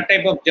 that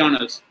type of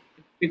journals,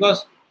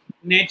 because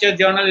Nature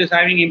journal is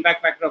having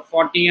impact factor of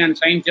 40 and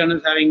Science journal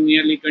is having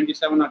nearly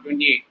 27 or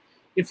 28.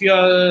 If you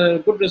are a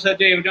good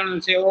researcher, everyone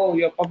will say, oh,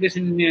 you're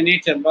publishing in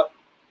Nature. But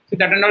see,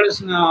 that and all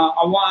is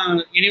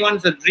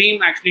anyone's a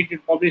dream actually to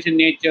publish in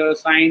Nature,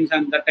 Science,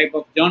 and that type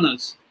of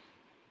journals.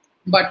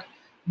 But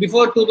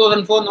before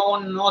 2004, no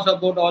one knows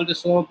about all the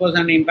Scopus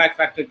and impact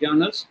factor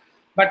journals.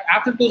 But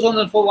after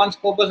 2004, once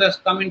Scopus has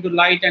come into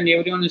light and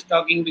everyone is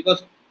talking,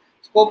 because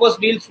Scopus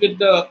deals with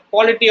the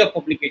quality of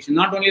publication,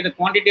 not only the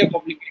quantity of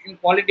publication,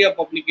 quality of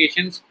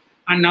publications.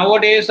 And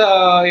nowadays,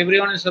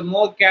 everyone is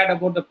more cared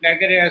about the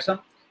plagiarism,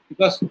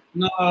 because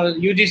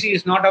UGC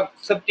is not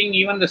accepting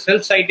even the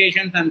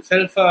self-citations and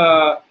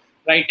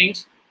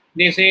self-writings.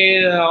 They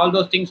say all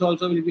those things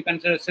also will be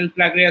considered,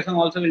 self-plagiarism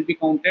also will be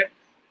counted.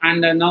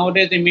 And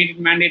nowadays they made it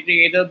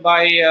mandatory either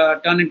by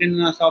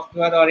Turnitin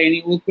software or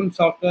any open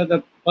software.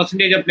 The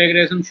percentage of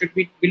plagiarism should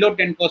be below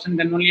 10%,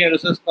 then only a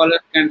research scholar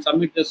can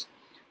submit this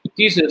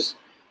thesis.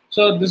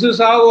 So this is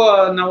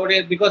how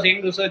nowadays, because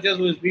young researchers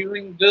who is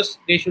viewing this,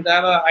 they should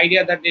have an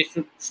idea that they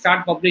should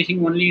start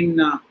publishing only in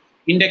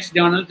index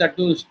journals, that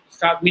to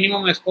start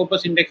minimum a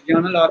Scopus index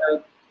journal,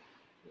 or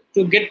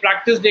to get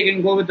practice they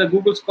can go with the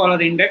Google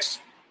Scholar index,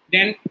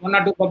 then 1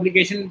 or 2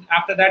 publications.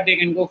 After that they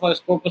can go for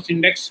Scopus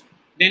index,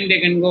 then they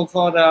can go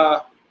for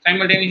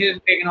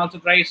simultaneously they can also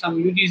try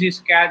some UGC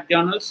SCAD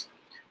journals,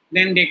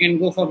 then they can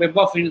go for Web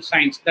of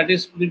Science. That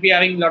is will be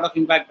having a lot of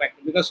impact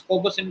factor, because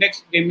Scopus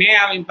index they may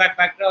have impact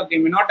factor or they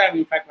may not have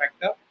impact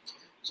factor.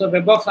 So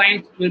Web of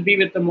Science will be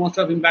with the most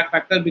of impact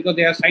factor because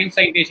they are science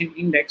citation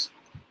index.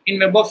 In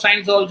Web of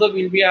Science also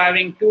we'll be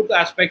having 2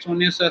 aspects.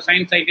 One is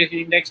science citation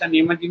index and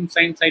emerging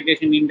science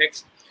citation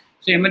index.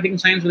 So emerging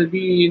science will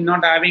be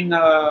not having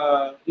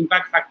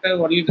impact factor,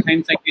 only the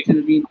science citation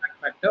will be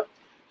impact factor.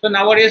 So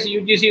nowadays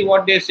UGC,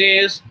 what they say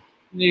is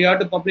you have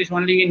to publish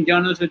only in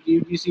journals with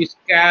UGC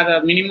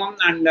SCAR minimum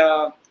and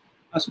a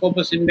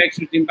Scopus index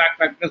with impact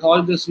factors.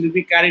 All this will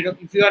be carried out.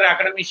 If you are an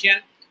academician,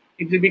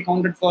 it will be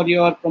counted for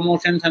your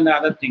promotions and the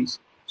other things.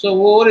 So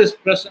whoever is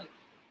present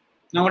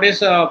nowadays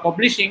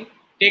publishing,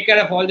 take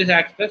care of all these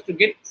aspects. To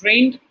get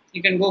trained,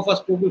 you can go for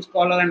Google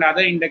Scholar and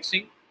other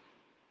indexing.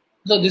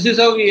 So this is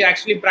how we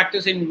actually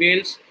practice in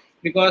Wales,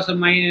 because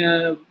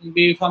my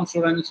B Pharm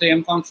students,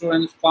 M Pharm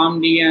students,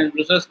 Pharm D and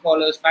research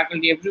scholars,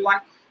 faculty, everyone,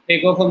 they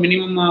go for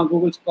minimum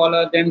Google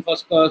Scholar, then for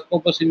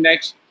Scopus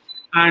index.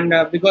 And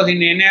because in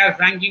NIR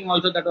ranking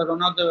also, that was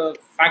one of the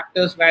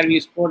factors where we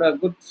scored a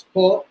good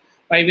score,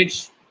 by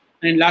which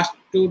in last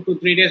 2 to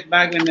 3 days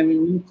back, when the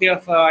Ministry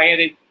of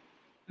Higher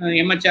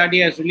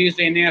MHRD has released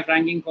the NIR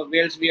ranking for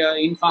Wales, we are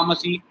in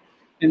pharmacy,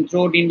 and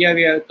throughout India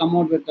we have come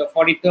out with the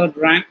 43rd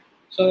rank.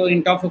 So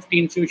in top 50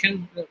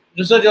 institutions,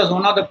 research was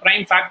one of the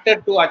prime factor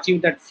to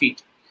achieve that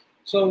feat.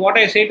 So what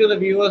I say to the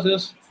viewers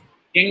is,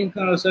 young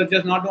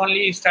researchers, not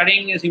only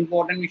studying is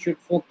important, we should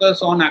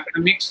focus on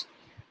academics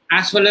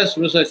as well as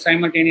research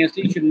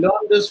simultaneously. You should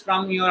learn this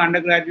from your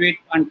undergraduate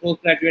and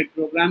postgraduate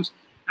programs,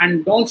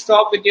 and don't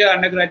stop with your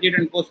undergraduate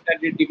and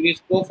postgraduate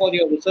degrees. Go for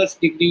your research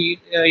degree,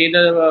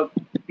 either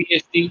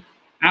PhD.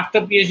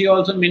 After PhD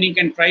also, many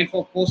can try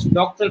for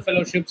postdoctoral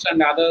fellowships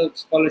and other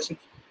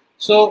scholarships.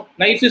 So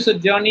life is a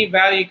journey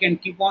where you can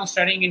keep on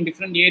studying in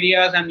different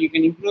areas and you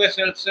can improve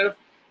yourself,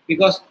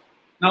 because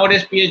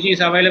nowadays PhD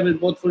is available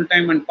both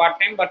full-time and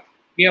part-time, but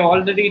we have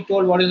already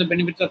told what is the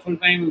benefits of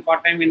full-time and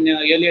part-time in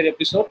earlier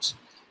episodes.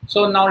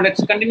 So now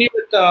let's continue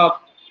with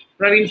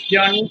Praveen's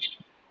journey.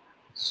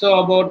 So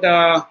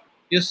about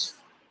this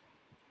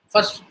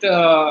first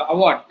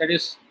award, that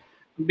is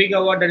big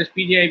award, that is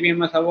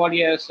PGIBMS award, he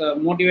has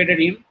motivated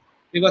him,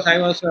 because I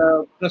was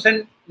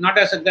present not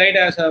as a guide,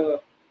 as a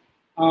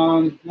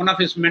one of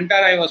his mentor.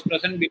 I was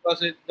present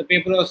because the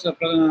paper was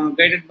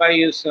guided by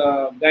his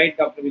guide,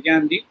 Dr.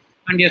 Vijayandi,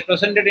 and he has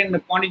presented in the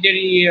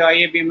Pondicherry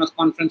IABMS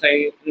conference,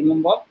 I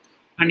remember,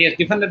 and he has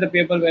defended the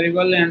paper very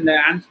well. And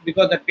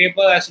because the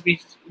paper has to be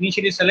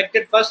initially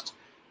selected first,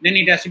 then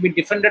it has to be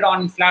defended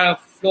on floor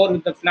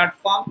with the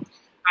platform,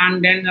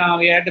 and then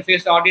we had to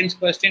face the audience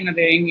question at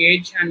a young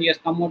age, and he has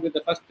come out with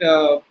the first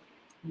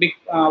big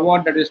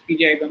award, that is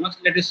PGIBMS.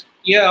 Let us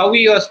hear how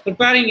he was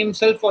preparing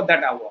himself for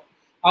that award.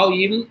 How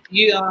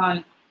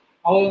Dr.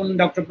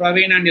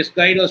 Praveen and his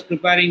guide was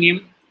preparing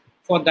him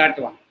for that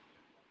one.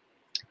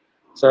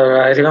 So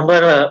I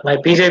remember my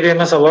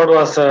PGIBMS award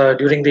was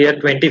during the year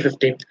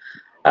 2015.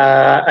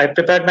 I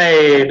prepared my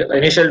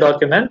initial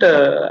document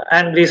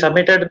and we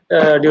submitted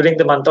during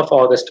the month of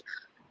August.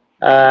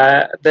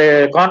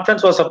 The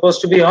conference was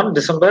supposed to be on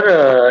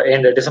December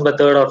end, December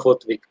 3rd or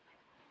 4th week.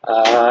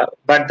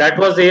 But that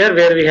was the year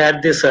where we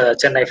had this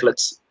Chennai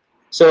floods.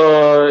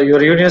 So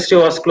your university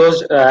was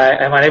closed.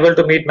 I'm unable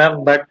to meet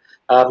ma'am, but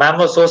ma'am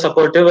was so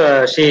supportive.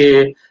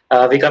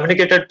 We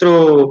communicated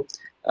through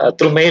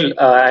mail.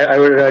 I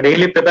would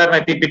daily prepare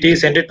my PPT,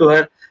 send it to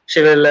her.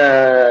 She will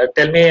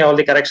tell me all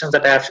the corrections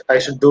that I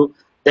should do.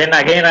 Then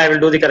again I will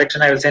do the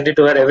correction. I will send it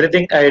to her.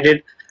 Everything I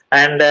did,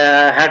 and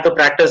had to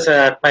practice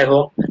at my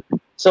home.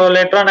 So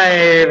later on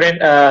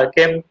I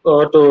came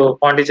to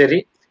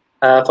Pondicherry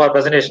for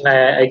presentation.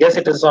 I guess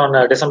it is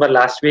on December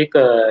last week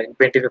in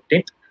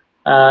 2015.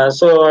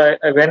 So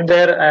I went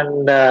there,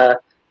 and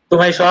to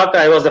my shock,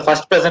 I was the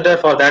first presenter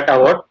for that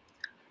award.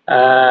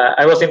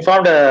 I was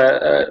informed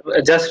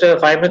just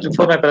 5 minutes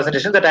before my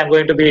presentation that I'm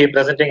going to be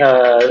presenting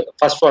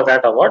first for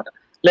that award.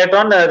 Later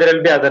on, there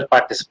will be other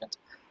participants.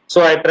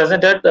 So I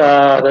presented.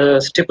 The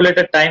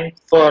stipulated time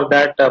for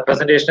that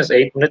presentation is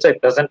 8 minutes. I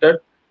presented,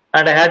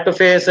 and I had to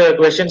face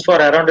questions for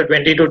around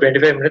 20 to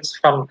 25 minutes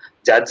from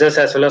judges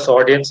as well as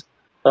audience.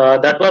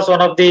 That was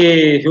one of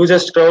the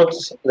hugest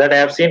crowds that I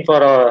have seen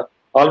for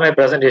all my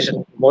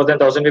presentation. More than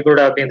 1,000 people would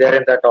have been there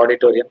in that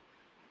auditorium.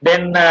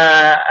 Then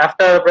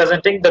after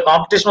presenting, the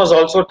competition was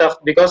also tough,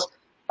 because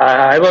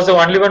I was the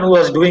only one who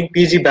was doing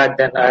PG back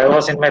then. I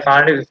was in my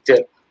final 5th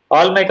year.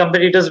 All my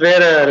competitors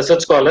were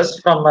research scholars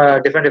from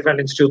different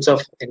institutes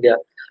of India.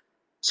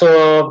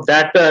 So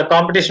that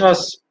competition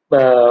was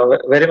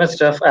very much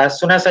tough. As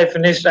soon as I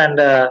finished and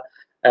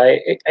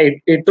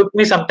it took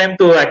me some time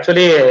to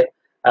actually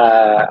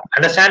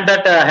understand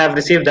that I have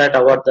received that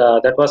award.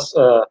 That was,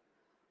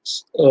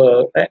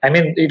 I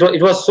mean,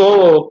 it was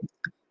so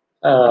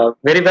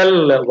very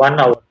well won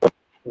out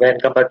when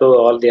compared to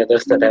all the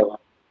others that I won.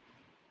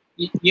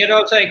 Here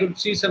also I could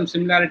see some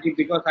similarity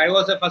because I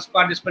was the first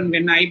participant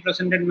when I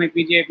presented my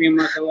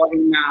PGIPMS award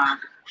in,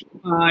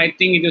 I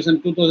think it was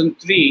in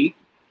 2003.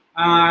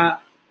 I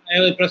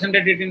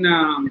presented it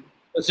in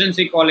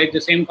Presidency College, the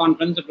same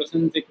conference, the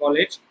Presidency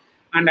College,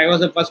 and I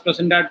was the first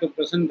presenter to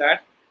present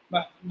that.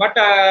 But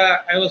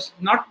I was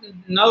not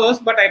nervous,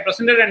 but I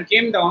presented and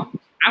came down.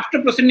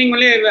 After presenting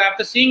only,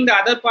 after seeing the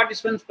other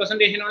participants'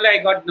 presentation only, I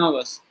got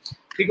nervous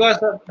because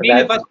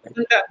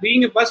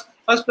being a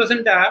first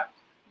presenter,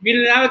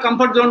 we'll have a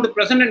comfort zone to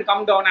present and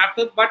come down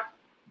after. But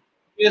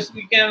yes,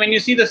 when you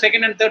see the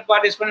second and third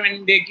participant,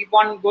 when they keep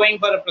on going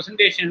for a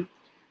presentation,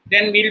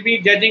 then we'll be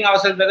judging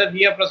ourselves whether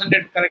we have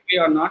presented correctly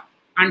or not.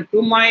 And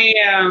to my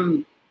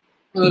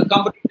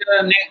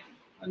competitor,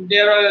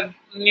 there are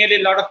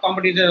nearly a lot of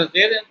competitors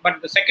there,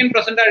 but the second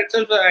presenter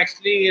itself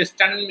actually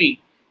stunned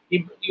me.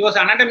 He was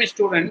an anatomy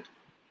student,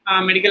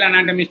 medical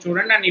anatomy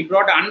student, and he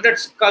brought 100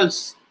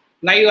 skulls,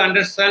 live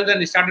 100 skulls, and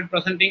he started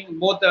presenting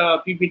both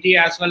PPT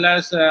as well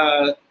as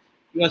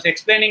he was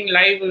explaining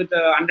live with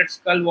 100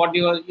 skull what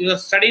he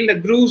was studying the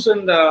grooves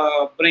in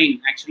the brain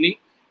actually.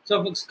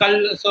 So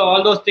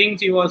all those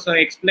things he was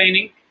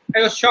explaining.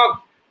 I was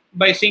shocked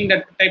by seeing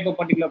that type of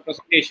particular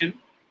presentation,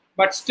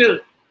 but still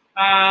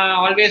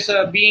always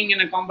being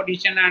in a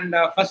competition, and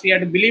first we have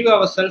to believe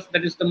ourselves.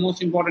 That is the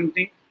most important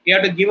thing. We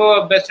have to give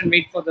our best and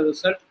wait for the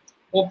result.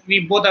 Hope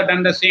we both have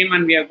done the same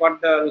and we have got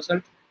the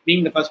result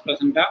being the first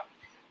presenter.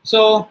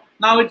 So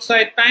now it's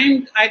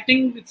time. I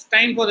think it's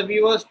time for the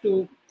viewers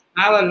to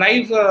have a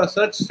live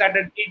search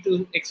strategy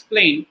to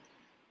explain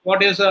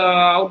what is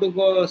how to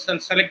go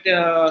select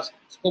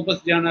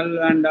Scopus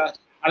journal and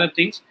other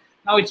things.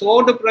 Now it's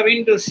over to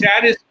Praveen to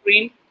share his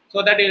screen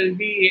so that he will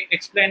be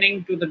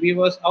explaining to the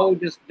viewers how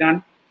it is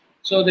done,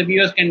 so the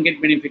viewers can get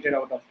benefited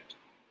out of it.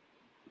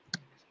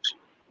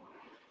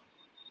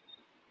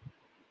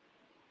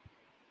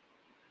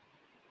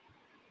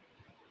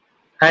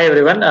 Hi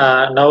everyone.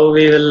 Now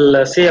we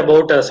will see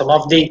about some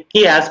of the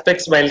key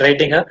aspects while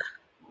writing a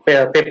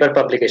paper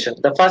publication.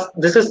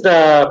 This is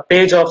the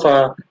page of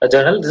a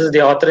journal. This is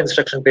the author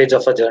instruction page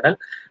of a journal.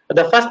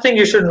 The first thing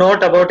you should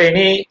note about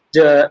any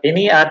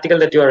article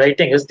that you are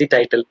writing is the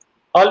title.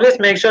 Always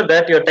make sure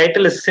that your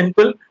title is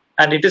simple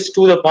and it is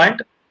to the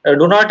point.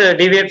 Do not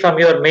deviate from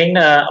your main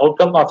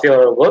outcome of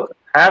your work.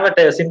 Have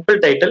a simple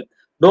title.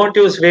 Don't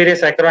use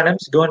various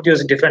acronyms. Don't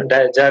use different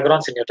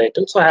jargons in your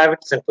title. So have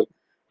it simple.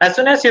 As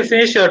soon as you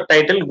finish your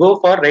title, go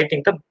for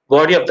writing the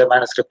body of the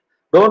manuscript.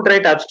 Don't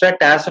write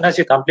abstract as soon as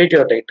you complete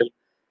your title.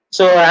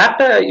 So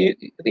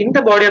in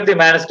the body of the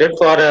manuscript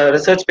for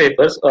research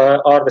papers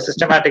or the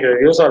systematic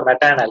reviews or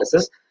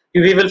meta-analysis,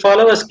 we will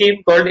follow a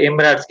scheme called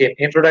IMRAD scheme,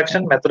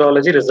 Introduction,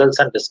 Methodology, Results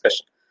and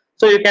Discussion.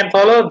 So you can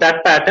follow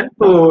that pattern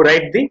to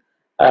write the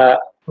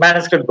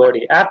manuscript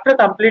body. After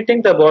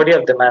completing the body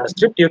of the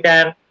manuscript, you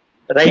can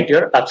write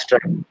your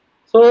abstract.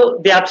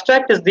 So the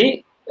abstract is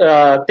the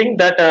thing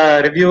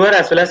that reviewer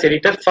as well as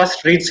editor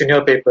first reads in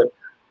your paper.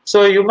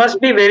 So you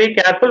must be very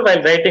careful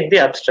while writing the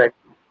abstract.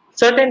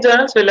 Certain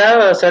journals will have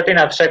a certain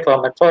abstract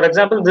format. For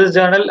example, this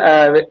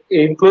journal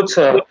includes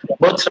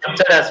both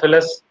structured as well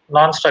as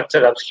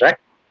non-structured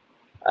abstract.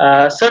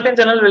 Certain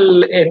journal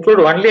will include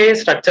only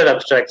structured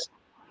abstracts.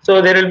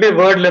 So there will be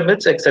word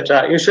limits,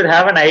 etc. You should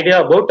have an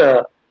idea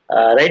about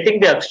writing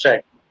the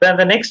abstract. Then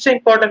the next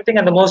important thing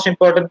and the most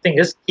important thing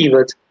is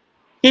keywords.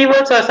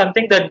 Keywords are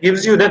something that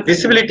gives you the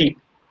visibility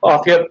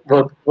of your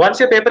work. Once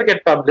your paper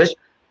gets published,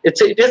 it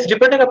is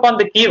depending upon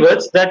the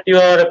keywords that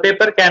your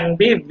paper can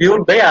be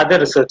viewed by other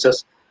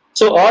researchers.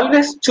 So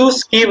always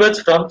choose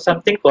keywords from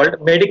something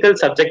called medical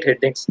subject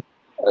headings.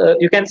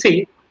 You can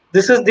see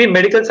this is the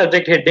medical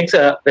subject headings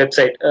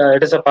website.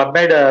 It is a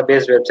PubMed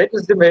based website.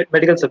 This is the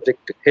medical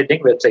subject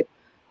heading website.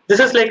 This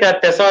is like a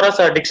thesaurus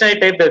or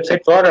dictionary type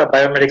website for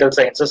biomedical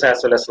sciences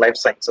as well as life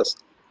sciences.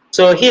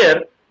 So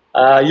here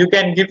you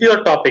can give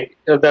your topic,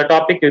 the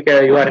topic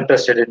you are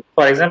interested in.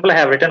 For example, I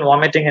have written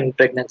vomiting in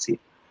pregnancy.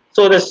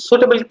 So the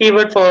suitable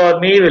keyword for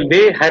me will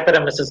be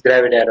hyperemesis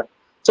gravidarum.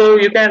 So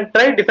you can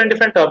try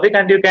different topic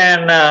and you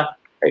can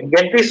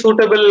get the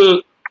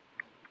suitable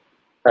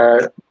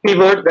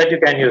keyword that you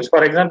can use.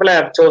 For example, I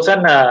have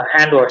chosen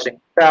hand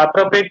washing. The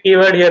appropriate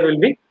keyword here will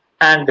be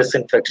hand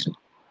disinfection.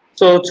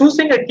 So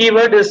choosing a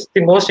keyword is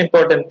the most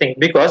important thing,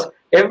 because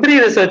every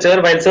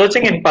researcher, while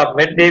searching in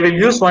PubMed, they will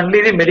use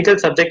only the medical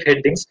subject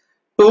headings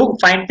to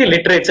find the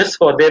literatures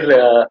for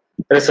their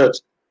research.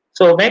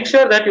 So make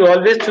sure that you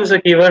always choose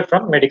a keyword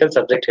from medical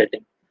subject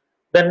heading.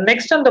 The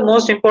next and the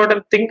most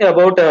important thing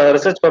about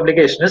research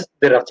publication is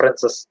the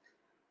references.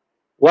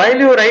 While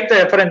you write the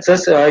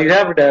references, you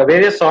have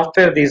various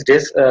software these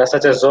days,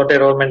 such as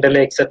Zotero,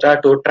 Mendeley,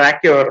 etc., to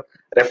track your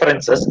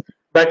references.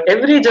 But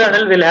every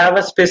journal will have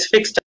a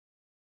specific style.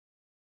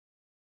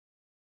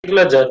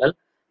 Particular journal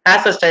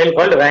has a style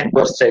called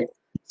Vancouver style.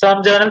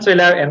 Some journals will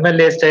have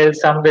MLA style,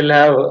 some will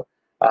have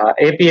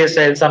APA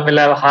style, some will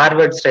have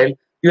Harvard style.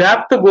 You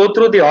have to go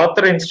through the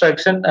author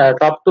instruction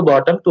top to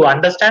bottom to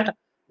understand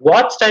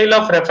what style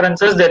of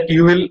references that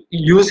you will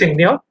use in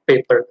your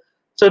paper.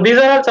 So these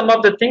are some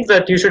of the things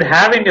that you should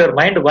have in your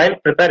mind while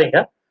preparing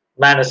a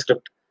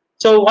manuscript.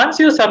 So once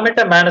you submit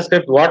a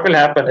manuscript, what will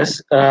happen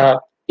is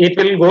it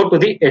will go to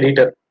the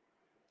editor.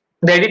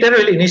 The editor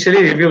will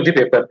initially review the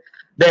paper.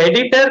 The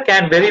editor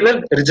can very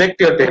well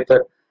reject your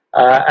paper.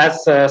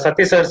 As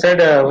Satish sir said,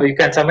 you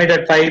can submit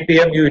at 5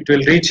 p.m. It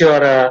will reach your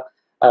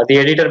the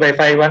editor by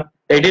 5:1.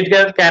 The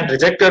editor can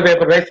reject your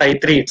paper by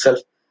 5:3 itself,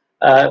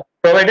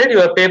 provided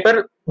your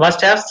paper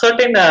must have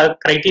certain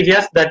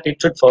criteria that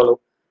it should follow.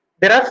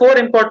 There are 4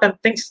 important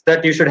things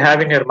that you should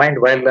have in your mind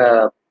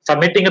while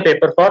submitting a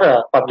paper for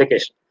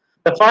publication.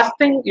 The first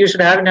thing you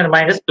should have in your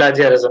mind is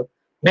plagiarism.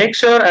 Make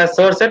sure, as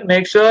sir said,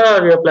 make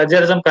sure your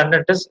plagiarism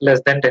content is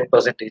less than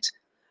 10%.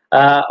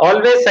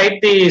 Always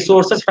cite the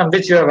sources from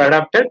which you have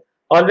adapted.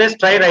 Always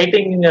try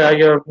writing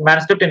your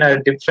manuscript in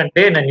a different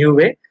way, in a new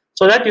way,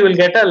 so that you will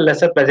get a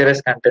lesser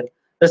plagiarized content.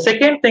 The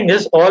second thing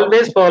is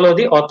always follow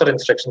the author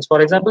instructions.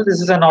 For example, this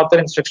is an author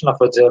instruction of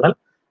a journal.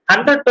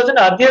 100%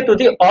 adhere to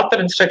the author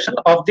instruction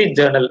of the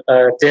journal.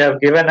 If they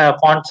have given a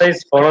font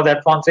size, follow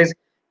that font size.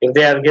 If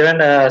they have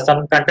given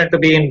some content to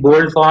be in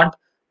bold font,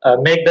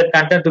 make that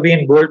content to be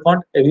in bold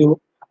font.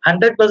 You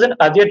 100%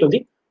 adhere to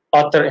the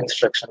author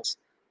instructions.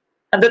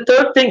 And the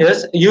third thing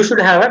is you should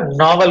have a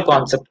novel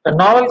concept. A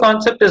novel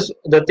concept is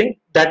the thing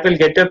that will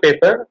get your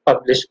paper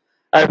published.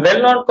 A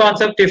well-known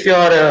concept, if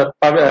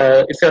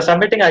you're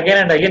submitting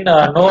again and again,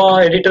 no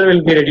editor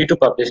will be ready to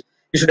publish.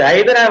 You should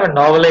either have a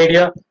novel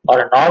idea or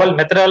a novel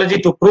methodology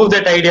to prove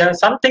that idea.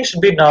 Something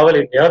should be novel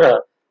in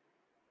your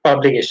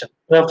publication.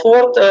 The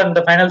fourth and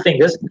the final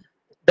thing is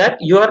that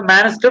your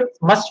manuscript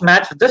must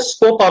match the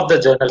scope of the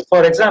journal.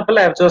 For example,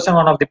 I have chosen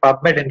one of the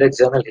PubMed index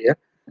journal here.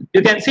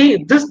 You can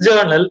see this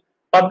journal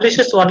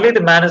publishes only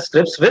the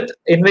manuscripts with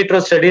in vitro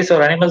studies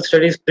or animal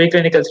studies,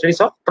 preclinical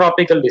studies of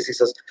tropical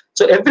diseases.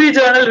 So every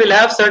journal will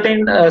have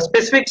certain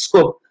specific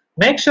scope.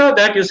 Make sure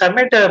that you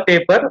submit a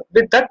paper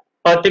with that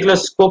particular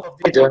scope of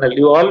the journal.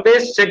 You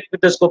always check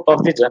with the scope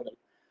of the journal.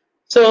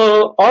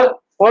 So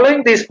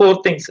following these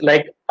 4 things,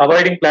 like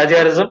avoiding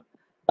plagiarism,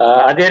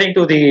 adhering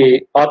to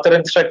the author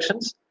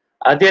instructions,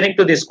 adhering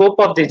to the scope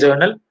of the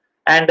journal,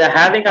 and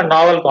having a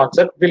novel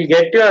concept will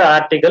get your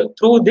article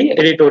through the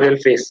editorial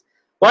phase.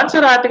 Once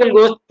your article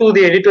goes to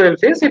the editorial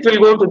phase, it will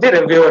go to the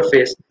reviewer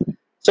phase.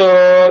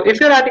 So if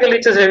your article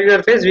reaches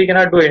reviewer phase, we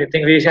cannot do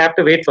anything. We have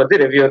to wait for the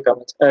reviewer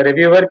comments. A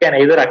reviewer can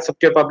either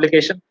accept your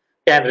publication,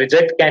 can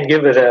reject, can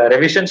give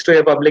revisions to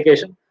your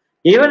publication.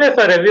 Even if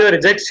a reviewer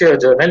rejects your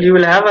journal, you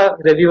will have a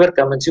reviewer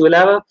comments. You will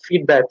have a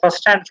feedback,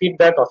 first-hand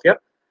feedback of your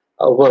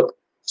work.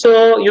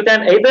 So you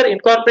can either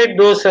incorporate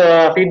those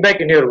feedback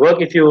in your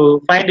work. If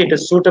you find it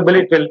is suitable,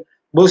 it will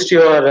boost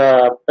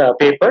your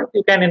paper.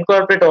 You can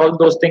incorporate all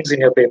those things in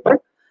your paper,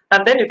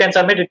 and then you can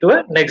submit it to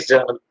a next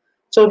journal.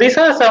 So these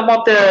are some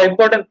of the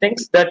important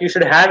things that you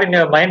should have in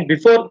your mind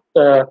before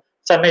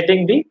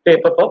submitting the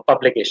paper for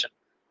publication.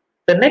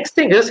 The next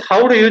thing is,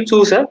 how do you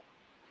choose a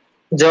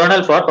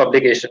journal for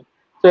publication?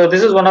 So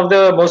this is one of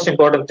the most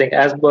important thing,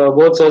 as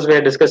both sirs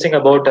were discussing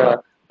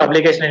about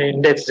publication in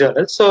index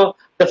journals. So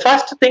the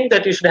first thing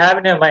that you should have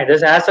in your mind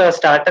is, as a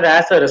starter,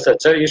 as a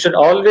researcher, you should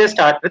always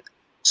start with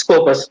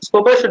Scopus.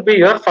 Scopus should be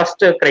your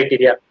first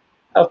criteria.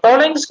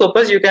 Following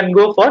Scopus, you can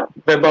go for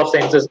Web of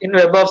Sciences. In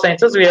Web of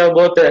Sciences, we have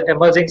both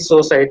Emerging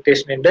Source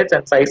Citation Index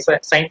and Science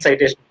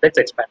Citation Index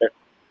Expanded.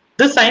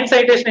 This Science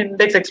Citation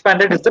Index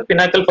Expanded is the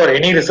pinnacle for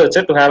any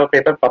researcher to have a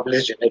paper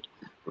published in it.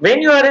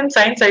 When you are in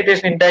Science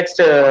Citation Index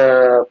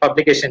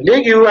publication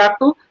league, you have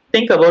to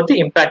think about the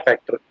impact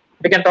factor.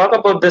 We can talk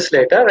about this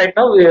later. Right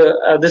now,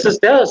 this is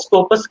the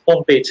Scopus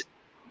homepage.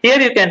 Here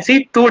you can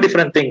see 2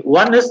 different things.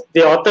 One is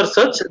the author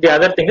search, the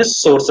other thing is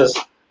sources.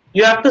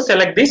 You have to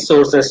select these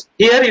sources.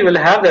 Here you will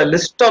have a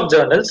list of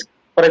journals.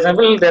 For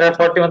example, there are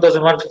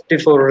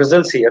 41,154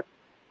 results here.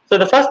 So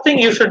the first thing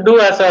you should do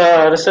as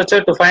a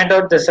researcher to find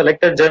out the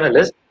selected journal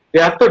is, you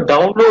have to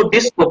download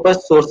this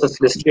Scopus sources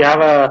list. We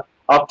have a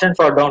option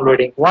for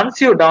downloading. Once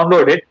you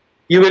download it,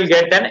 you will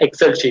get an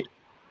Excel sheet.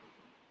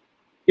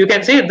 You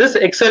can see this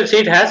Excel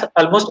sheet has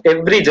almost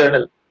every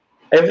journal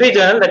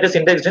that is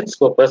indexed in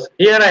Scopus.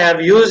 Here I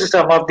have used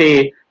some of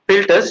the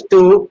filters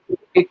to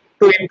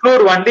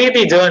include only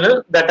the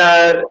journal that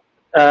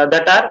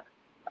are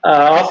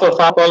of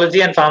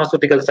pharmacology and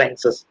pharmaceutical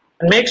sciences,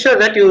 and make sure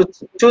that you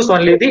choose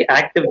only the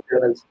active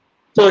journals.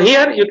 So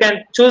here you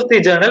can choose the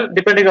journal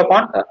depending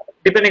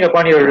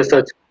upon your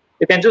research.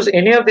 You can choose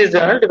any of these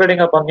journals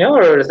depending upon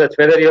your research,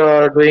 whether you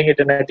are doing it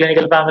in a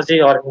clinical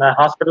pharmacy or in a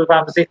hospital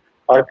pharmacy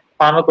or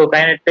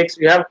pharmacokinetics.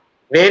 You have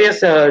various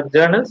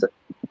journals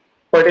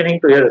pertaining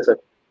to your research.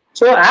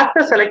 So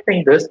after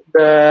selecting this,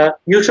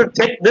 you should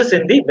check this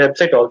in the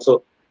website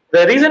also.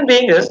 The reason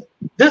being is,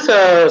 this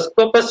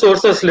Scopus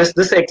sources list,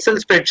 this Excel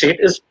spreadsheet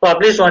is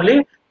published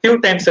only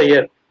few times a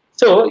year.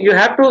 So you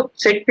have to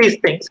check these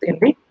things in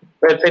the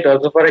website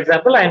also. For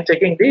example, I am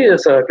checking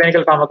the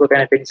clinical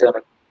pharmacokinetics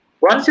journal.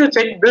 Once you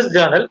check this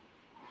journal,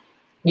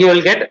 you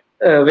will get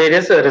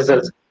various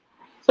results.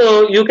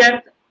 So you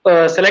can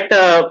select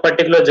a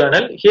particular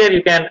journal. Here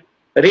you can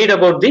read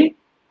about the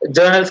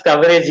journal's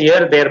coverage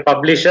year, their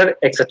publisher,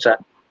 etc.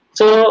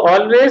 So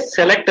always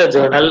select a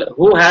journal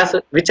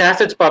which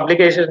has its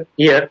publication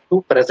year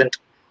to present.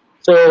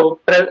 So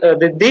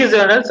these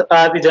journals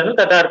are the journals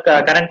that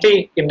are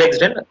currently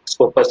indexed in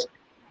Scopus.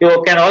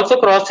 You can also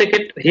cross check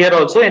it here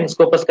also in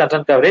Scopus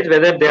content coverage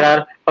whether there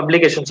are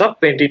publications of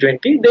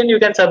 2020. Then you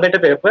can submit a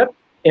paper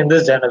in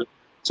this journal.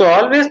 So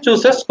always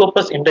choose a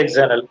Scopus index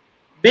journal.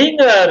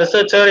 Being a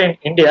researcher in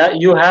India,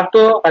 you have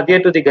to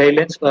adhere to the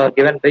guidelines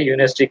given by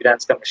University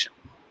Grants Commission.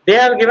 They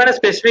have given a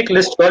specific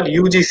list called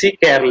UGC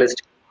Care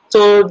List.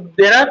 So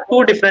there are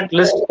two different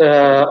lists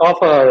of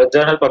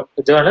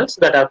journals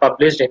that are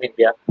published in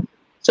India.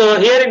 So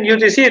here in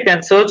UGC, you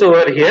can search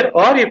over here,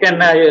 or you can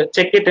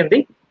check it in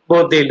the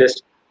both the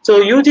list.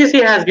 So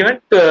UGC has given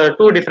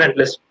two different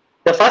lists.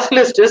 The first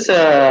list is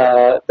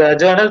the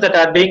journals that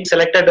are being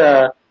selected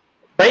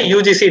by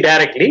UGC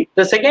directly.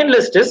 The second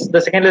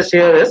list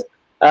here is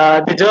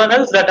the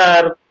journals that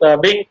are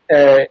being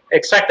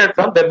extracted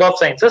from Web of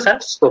Sciences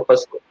and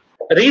Scopus.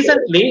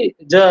 Recently,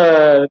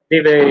 the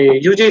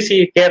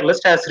UGC Care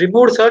List has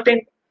removed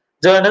certain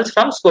journals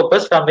from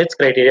Scopus from its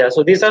criteria.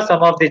 So these are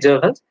some of the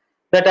journals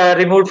that are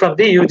removed from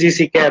the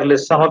UGC Care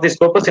List, some of the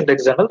Scopus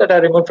index journals that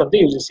are removed from the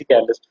UGC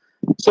Care List.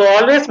 So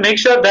always make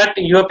sure that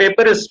your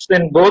paper is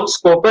in both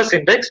Scopus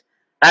index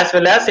as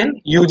well as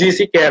in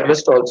UGC Care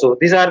List also.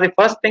 These are the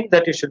first things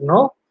that you should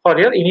know for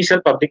your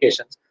initial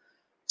publications.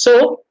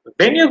 So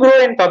when you grow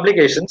in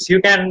publications,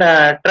 you can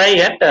try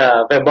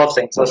at Web of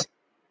Sciences.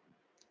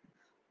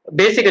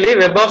 Basically,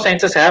 Web of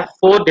Sciences have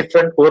 4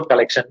 different core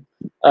collections.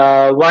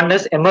 One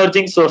is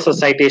Emerging Sources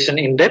Citation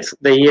Index,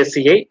 the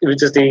ESCI,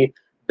 which is the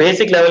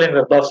basic level in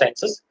Web of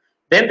Sciences.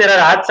 Then there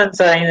are Arts and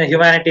Science,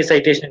 Humanities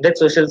Citation Index,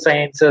 Social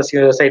Sciences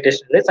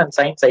Citation Index, and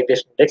Science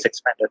Citation Index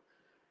expanded.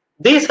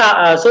 These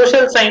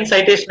Social Science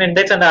Citation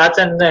Index and Arts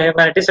and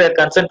Humanities are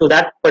concerned to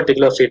that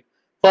particular field.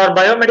 For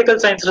biomedical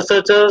science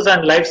researchers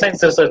and life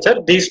science researchers,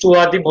 these two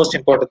are the most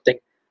important thing.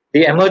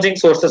 The Emerging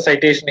Sources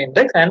Citation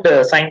Index and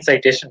Science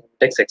Citation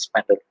Index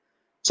expanded.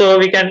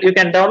 So you can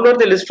download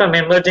the list from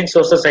Emerging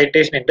Sources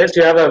Citation Index.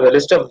 You have a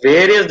list of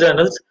various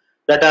journals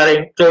that are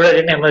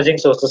included in Emerging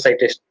Sources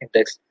Citation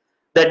Index.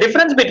 The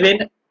difference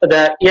between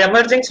the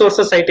Emerging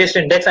Sources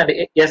Citation Index and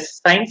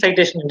Science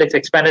Citation Index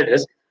expanded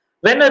is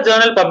when a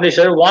journal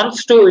publisher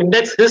wants to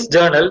index his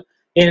journal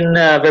in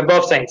Web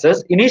of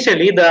Sciences,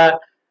 initially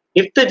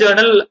if the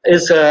journal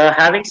is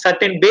having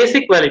certain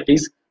basic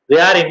qualities, they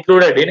are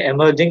included in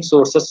Emerging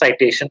Sources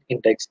Citation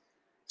Index.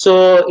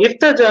 So if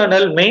the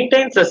journal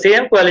maintains the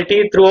same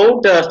quality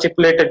throughout the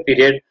stipulated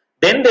period,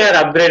 then they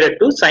are upgraded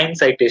to Science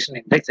Citation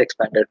Index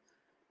expanded.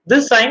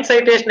 This Science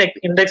Citation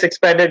Index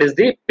expanded is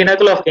the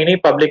pinnacle of any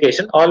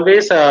publication.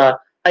 Always higher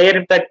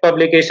impact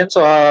publications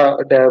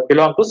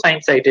belong to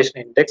Science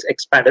Citation Index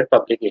expanded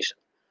publication.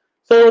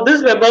 So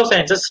this Web of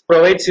Sciences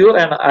provides you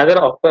another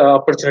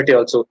opportunity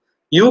also.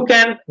 You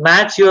can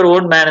match your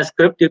own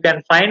manuscript. You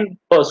can find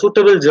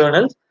suitable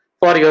journals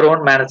for your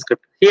own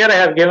manuscript. Here I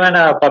have given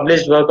a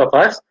published work of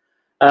ours.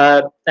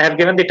 I have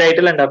given the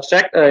title and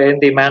abstract in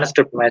the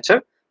manuscript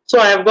matcher. So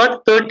I have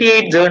got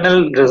 38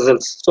 journal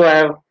results. So I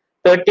have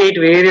 38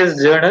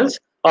 various journals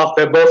of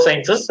Web of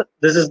Sciences.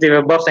 This is the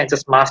Web of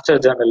Sciences master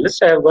journal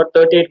list. I have got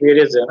 38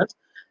 various journals.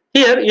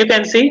 Here you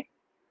can see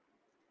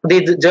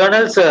the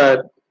journal's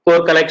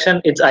core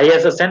collection, its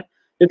ISSN.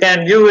 You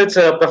can view its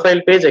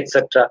profile page,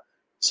 etc.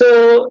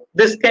 So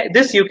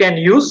this you can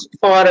use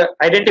for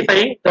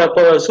identifying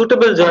a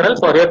suitable journal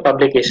for your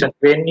publication.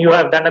 When you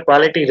have done a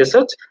quality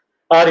research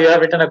or you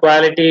have written a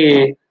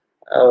quality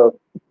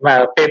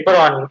paper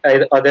on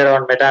either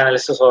on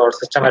meta-analysis or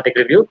systematic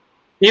review,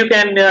 you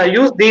can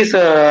use these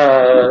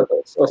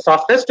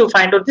softwares to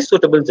find out the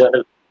suitable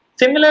journal.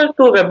 Similar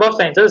to Web of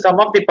Sciences, some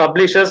of the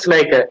publishers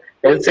like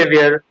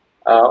Elsevier,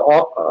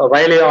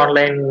 Wiley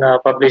Online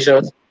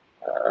Publishers,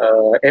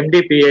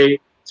 MDPI,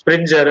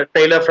 Springer,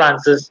 Taylor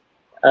Francis,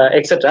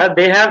 etc.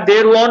 They have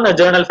their own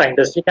journal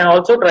finders. You can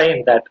also try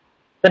in that.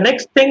 The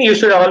next thing you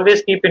should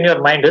always keep in your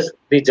mind is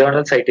the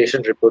journal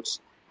citation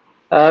reports.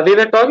 We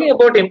were talking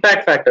about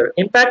impact factor.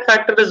 Impact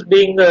factor is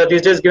being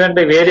these days given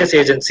by various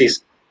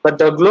agencies, but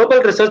the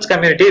global research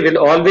community will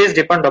always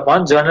depend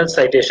upon journal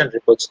citation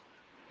reports.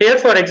 Here,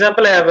 for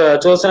example, I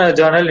have chosen a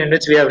journal in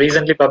which we have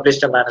recently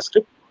published a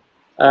manuscript.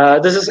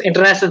 This is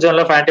International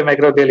Journal of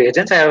Antimicrobial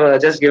Agents. I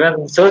have just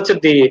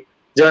searched the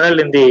journal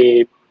in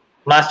the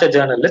master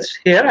journal list.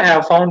 Here I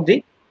have found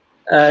the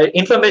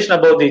information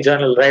about the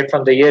journal, right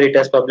from the year it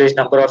has published,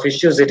 number of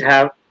issues it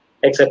have,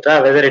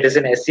 etc. Whether it is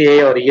in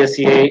SCA or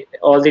ESCA,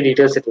 all the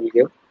details it will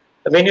give.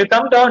 When you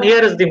come down,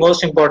 here is the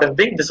most important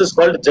thing. This is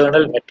called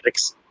journal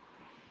metrics.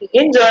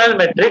 In journal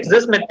metrics,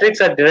 these metrics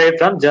are derived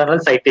from journal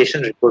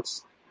citation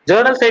reports.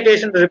 Journal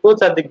citation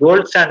reports are the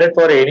gold standard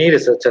for any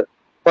researcher.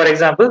 For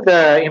example,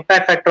 the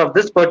impact factor of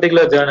this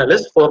particular journal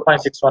is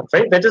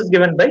 4.615. That is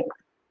given by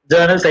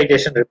journal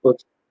citation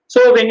reports.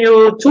 So when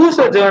you choose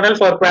a journal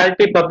for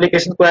quality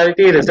publication,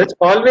 quality research,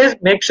 always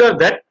make sure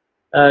that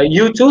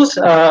you choose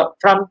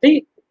from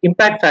the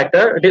impact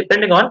factor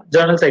depending on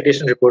journal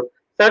citation report.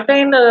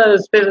 Certain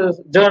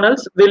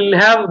journals will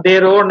have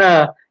their own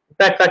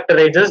impact factor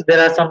ranges.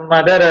 There are some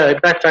other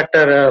impact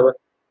factor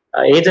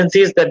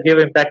agencies that give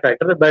impact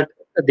factor, but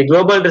the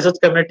global research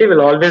community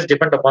will always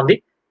depend upon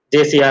the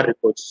JCR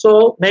reports.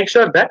 So make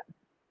sure that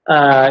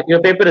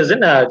your paper is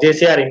in a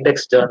JCR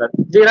index journal.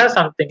 There are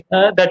something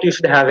that you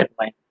should have in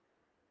mind.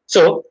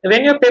 So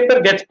when your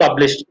paper gets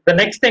published, the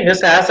next thing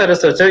is, as a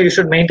researcher, you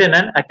should maintain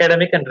an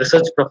academic and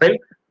research profile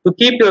to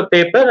keep your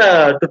paper,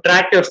 to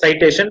track your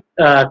citation,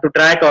 to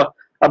track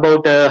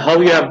about how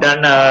you have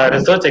done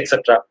research,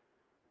 etc.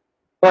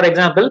 For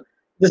example,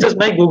 this is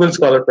my Google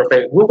Scholar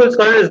profile. Google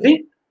Scholar is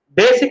the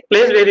basic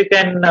place where you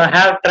can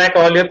have track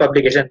all your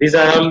publications. These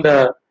are all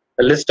the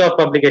list of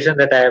publications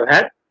that I have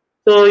had.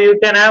 So you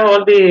can have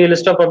all the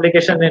list of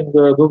publication in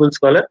Google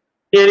Scholar.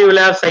 Here you will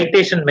have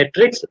citation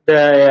metrics,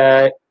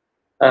 the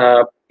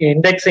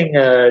indexing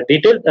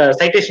detail,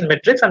 citation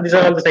metrics, and these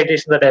are all the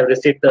citations that I have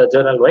received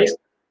journal wise.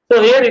 So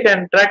here you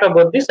can track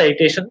about the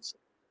citations,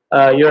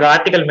 your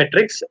article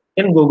metrics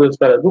in Google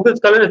Scholar. Google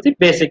Scholar is the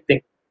basic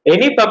thing.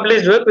 Any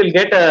published work will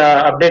get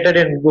updated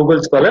in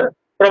Google Scholar,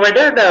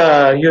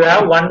 provided you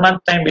have 1 month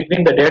time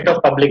between the date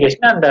of publication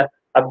and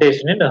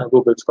updation in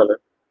Google Scholar.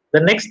 The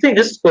next thing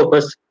is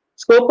Scopus.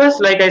 Scopus,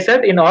 like I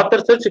said, in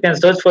author search you can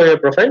search for your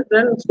profile.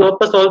 Then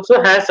Scopus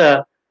also has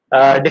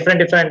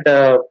different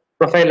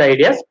profile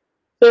ideas.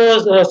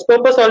 So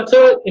Scopus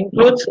also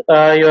includes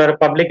your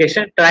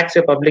publication, tracks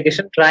your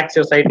publication, tracks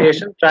your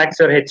citation, tracks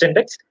your H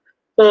index.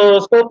 So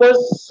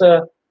Scopus,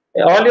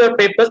 all your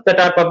papers that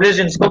are published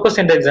in Scopus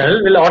Index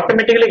Journal will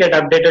automatically get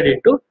updated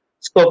into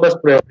Scopus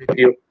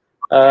Preview,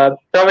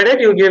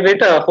 provided you give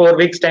it 4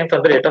 weeks time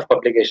from the date of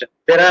publication.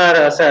 There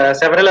are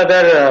several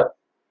other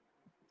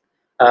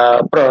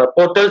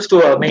portals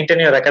to maintain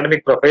your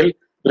academic profile,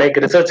 like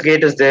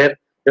ResearchGate is there.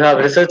 You have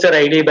Researcher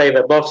ID by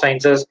Web of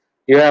Sciences.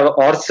 You have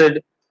ORCID.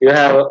 You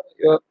have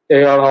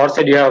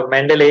ORCID. You have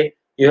Mendeley.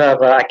 You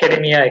have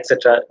Academia,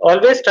 etc.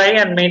 Always try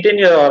and maintain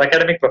your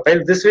academic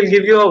profile. This will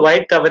give you a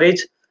wide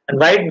coverage and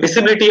wide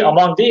visibility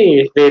among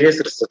the various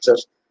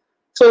researchers.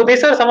 So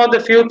these are some of the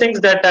few things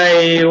that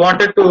I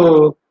wanted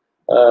to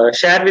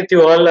share with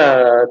you all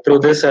through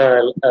this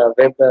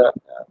web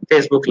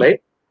Facebook Live.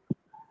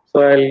 So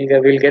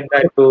we'll get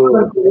back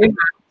to.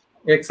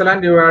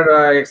 Excellent. You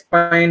are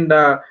explained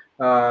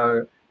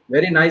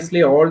very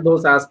nicely all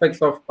those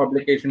aspects of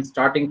publication,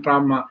 starting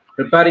from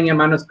preparing a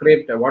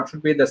manuscript, what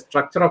should be the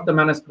structure of the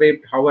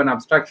manuscript, how an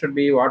abstract should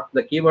be, what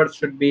the keywords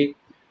should be,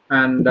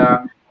 and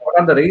what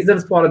are the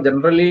reasons for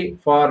generally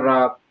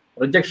for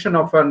rejection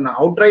of an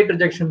outright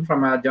rejection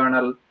from a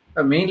journal.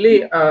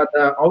 Mainly,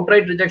 the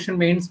outright rejection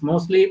means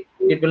mostly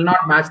it will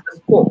not match the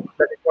scope.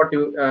 That is what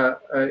you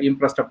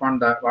impressed upon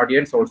the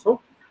audience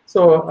also.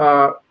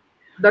 So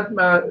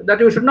that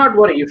you should not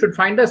worry. You should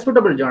find a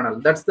suitable journal.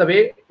 That's the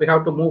way we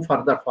have to move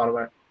further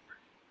forward.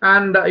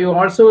 And you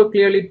also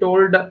clearly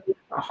told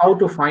how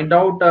to find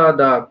out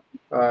the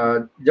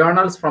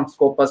journals from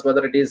Scopus,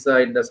 whether it is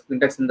in the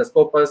index in the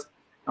Scopus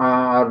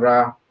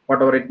or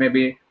whatever it may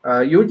be.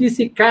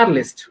 UGC care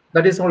list,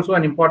 that is also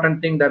an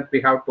important thing that we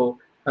have to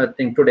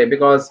think today,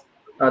 because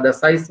the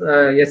size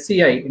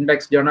SCI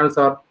index journals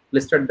are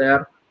listed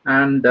there,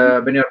 and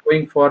when you're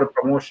going for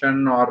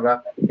promotion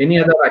or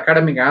any other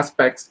academic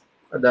aspects,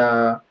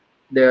 the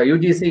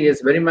UGC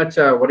is very much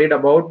worried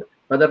about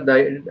whether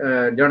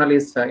the journal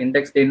is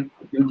indexed in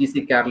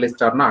UGC care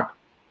list or not.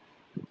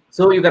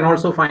 So you can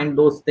also find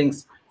those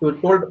things. You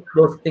told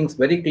those things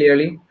very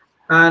clearly.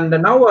 And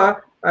now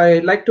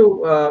I'd like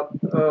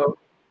to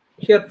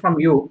hear from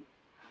you.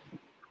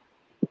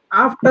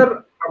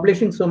 After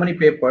publishing so many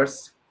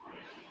papers,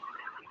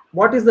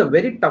 what is the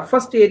very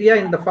toughest area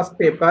in the first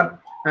paper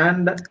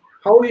and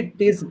how it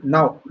is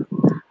now?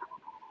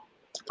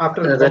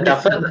 After the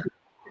toughest,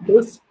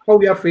 how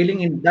we are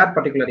feeling in that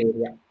particular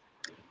area?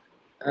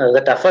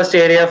 The toughest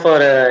area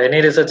for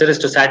any researcher is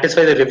to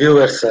satisfy the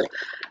reviewers, sir.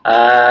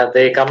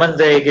 They come and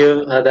they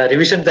give the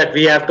revisions that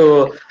we have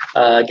to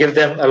give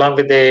them along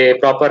with the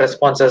proper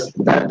responses.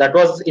 That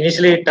was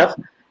initially tough.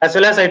 As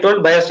well as I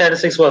told,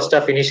 biostatistics was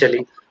tough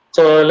initially.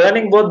 So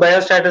learning both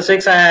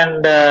biostatistics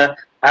and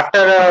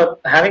after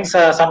having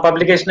some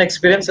publication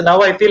experience,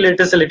 now I feel it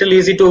is a little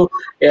easy to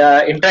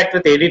interact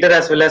with the editor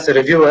as well as the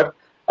reviewer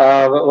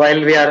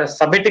while we are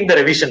submitting the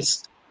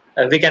revisions.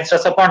 We can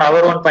stress upon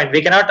our own point.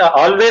 We cannot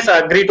always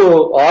agree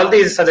to all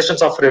these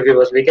suggestions of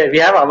reviewers. We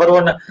have our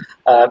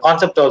own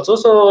concept also.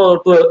 So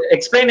to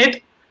explain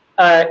it,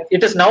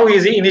 it is now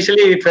easy.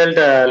 Initially, it felt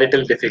a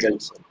little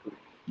difficult.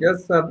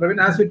 Yes, Praveen,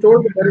 as you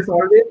told, there is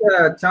always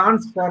a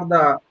chance for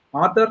the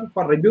author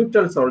for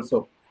rebuttals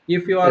also.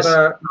 If you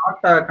are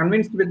not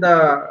convinced with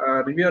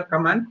the reviewer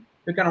comment,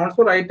 you can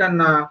also write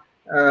an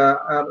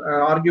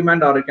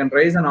argument, or you can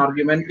raise an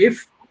argument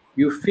if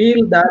you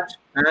feel that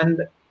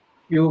and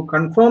you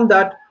confirm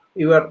that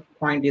your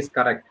point is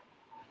correct.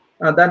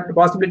 That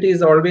possibility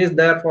is always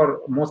there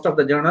for most of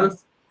the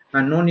journals.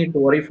 and no need to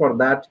worry for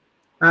that.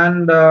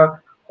 And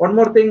one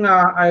more thing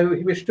I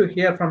wish to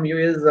hear from you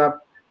is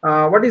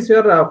what is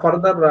your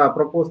further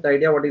proposed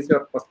idea? What is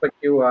your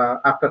perspective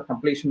after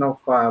completion of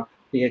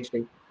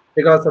PhD?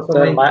 Because so So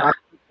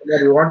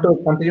many you want to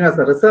continue as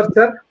a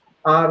researcher,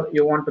 or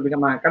you want to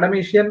become an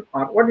academician,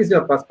 or what is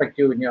your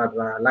perspective in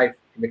your life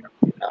to become?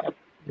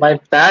 my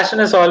passion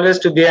is always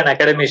to be an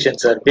academician,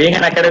 sir. Being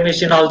an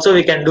academician, also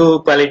we can do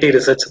quality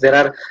research. There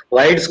are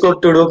wide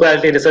scope to do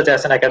quality research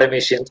as an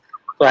academician.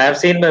 So I have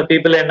seen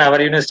people in our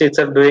university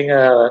itself doing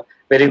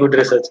very good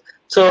research.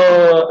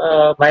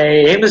 So my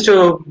aim is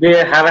to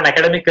have an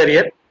academic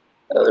career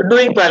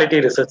doing quality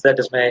research. That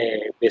is my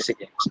basic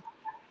aim.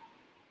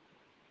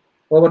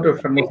 Over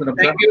to Shanmugaratnam, sir.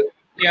 Thank you.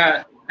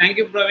 Yeah, thank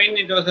you, Praveen.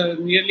 It was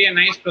really a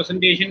nice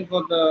presentation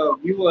for the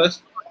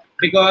viewers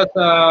because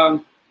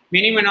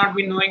many may not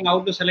be knowing how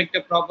to select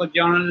a proper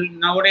journal.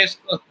 Nowadays,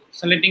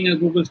 selecting a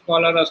Google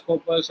Scholar or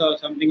Scopus or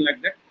something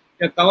like that.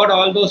 We have covered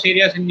all those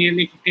areas in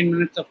nearly 15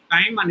 minutes of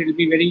time, and it will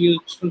be very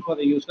useful for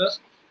the users.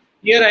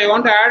 Here, I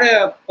want to add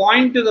a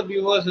point to the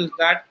viewers is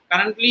that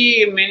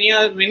currently many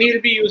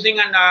will be using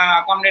and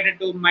accommodated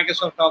to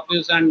Microsoft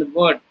Office and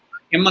Word.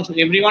 MS,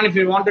 everyone, if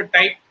you want to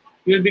type,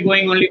 you will be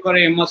going only for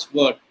a MS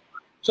Word.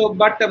 So,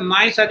 but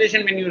my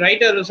suggestion when you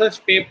write a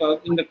research paper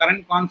in the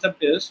current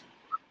concept is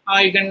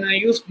you can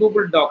use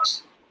Google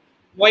Docs.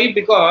 Why?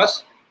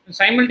 Because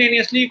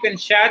simultaneously you can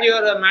share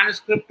your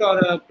manuscript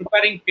or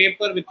preparing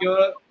paper with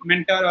your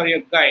mentor or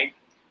your guide,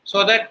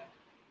 so that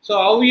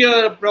how you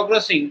are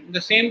progressing,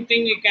 the same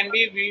thing it can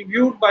be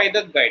reviewed by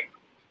the guide.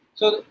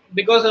 So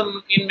because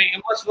in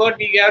MS Word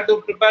we have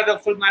to prepare the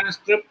full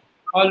manuscript,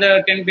 all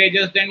the 10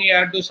 pages, then you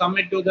have to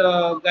submit to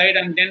the guide,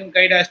 and then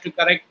guide has to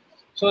correct.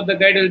 So the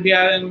guide will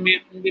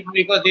be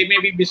because they may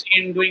be busy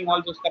in doing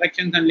all those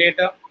corrections and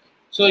later.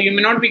 So you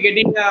may not be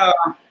getting a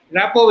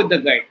rapport with the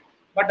guide.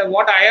 But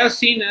what I have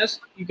seen is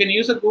you can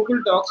use a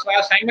Google Docs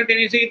where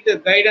simultaneously the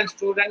guide and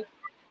student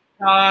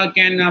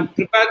can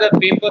prepare the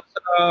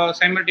papers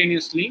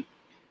simultaneously,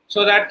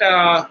 so that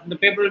the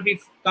paper will be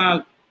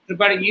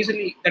prepared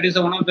easily. That is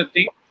one of the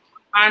things.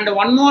 And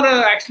one more,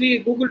 actually,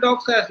 Google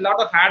Docs has a lot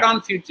of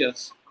add-on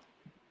features.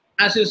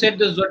 As you said,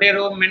 the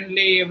Zotero,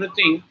 Mendeley,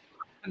 everything,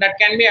 and that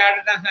can be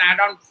added as an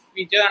add-on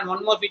feature. And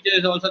one more feature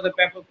is also the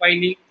paper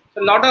filing.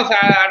 So a lot of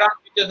add-on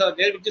features are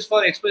there, which is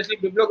for especially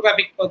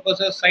bibliographic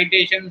purposes,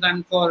 citations,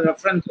 and for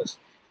references.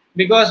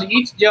 Because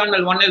each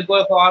journal, one will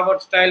go for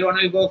Harvard style, one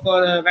will go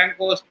for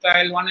Vancouver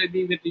style, one will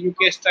be with the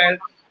UK style.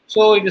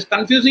 So it is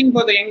confusing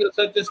for the young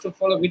researchers to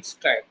follow which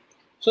style.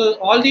 So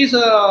all these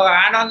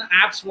add-on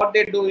apps, what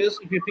they do is,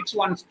 if you fix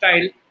one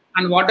style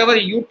and whatever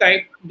you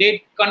type,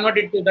 they convert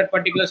it to that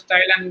particular style,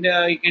 and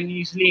you can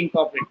easily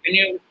incorporate. When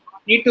you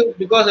need to,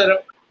 because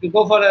you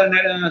go for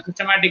a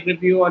systematic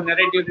review or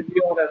narrative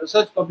review or a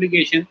research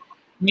publication,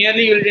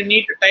 nearly you will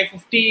need to type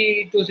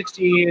 50 to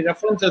 60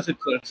 references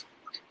itself.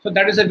 So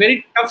that is a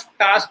very tough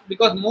task,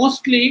 because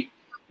mostly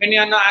when you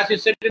are not, as you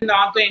said in the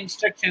author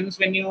instructions,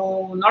 when you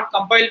not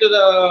compile to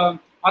the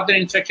author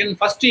instruction,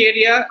 first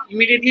area,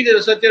 immediately the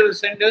researcher will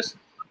send us,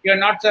 you are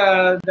not,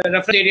 the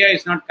reference area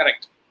is not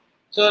correct.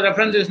 So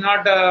reference is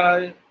not,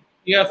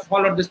 you have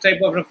followed this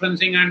type of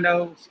referencing,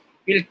 and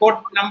we'll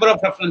quote number of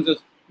references.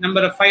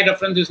 Number of 5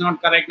 reference is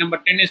not correct,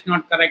 number 10 is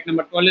not correct,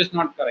 number 12 is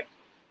not correct.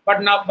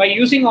 But now by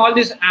using all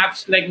these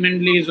apps like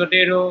Mendeley,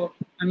 Zotero,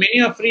 and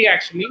many are free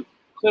actually.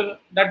 So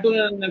that too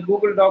in the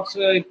Google Docs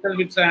itself,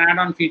 it's an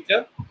add-on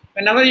feature.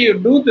 Whenever you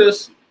do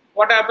this,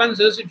 what happens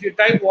is, if you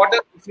type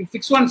if you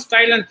fix one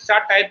style and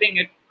start typing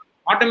it,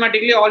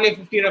 automatically all your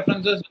 50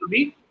 references will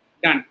be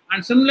done.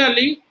 And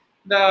similarly,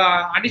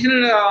 the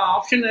additional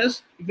option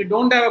is, if you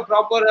don't have a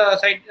proper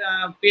site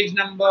page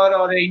number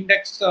or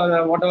index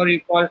or whatever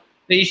you call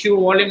the issue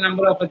volume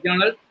number of a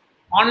journal,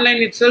 online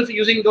itself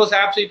using those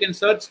apps, you can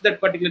search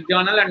that particular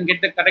journal and get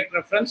the correct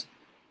reference.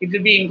 It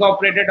will be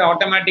incorporated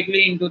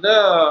automatically into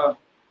the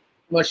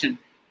version.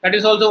 That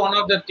is also one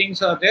of the things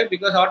there,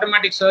 because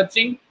automatic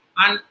searching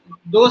and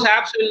those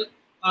apps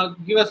will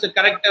give us the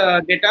correct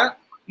data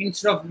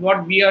instead of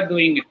what we are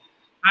doing it.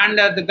 And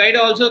the guide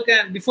also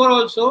can, before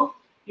also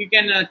you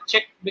can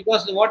check,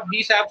 because what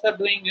these apps are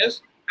doing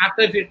is,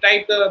 after if you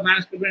type the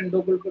manuscript in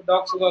Google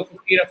Docs or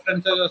 50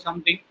 references or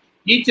something,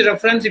 each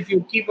reference, if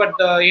you keep at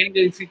the end,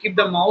 if you keep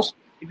the mouse,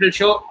 it will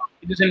show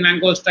it is in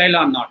Mango style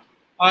or not,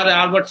 or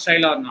Albert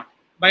style or not,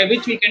 by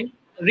which we can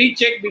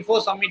recheck before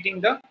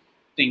submitting the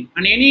thing.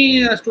 And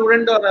any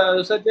student or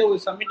researcher who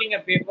is submitting a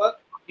paper,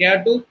 they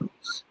have to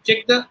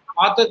check the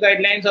author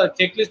guidelines or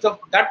checklist of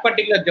that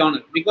particular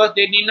journal, because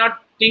they need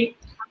not think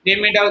they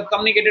may have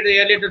communicated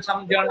earlier to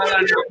some journal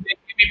and they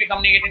may be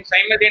communicating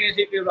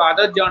simultaneously to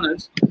other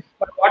journals.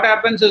 But what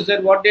happens is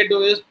that what they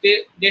do is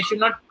they should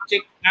not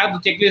have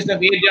the checklist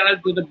of A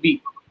journal to the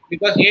B,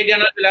 because A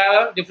journal will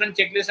have a different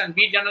checklist and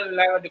B journal will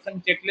have a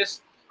different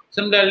checklist.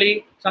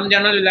 Similarly, some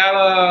journal will have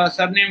a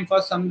surname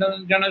first, some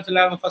journals will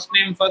have a first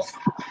name first.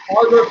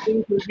 All those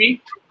things will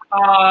be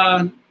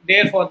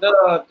there for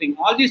the thing.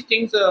 All these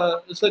things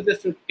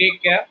researchers should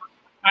take care.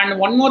 And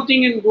one more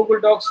thing in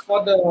Google Docs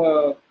for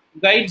the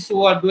guides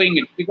who are doing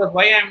it. Because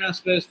why I'm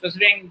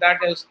specifying that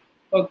is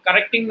for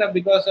correcting the,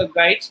 because of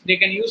guides, they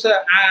can use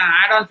a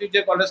add-on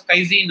feature called as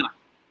Kaizena,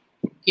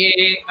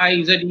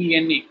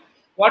 Kaizena.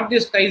 What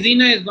this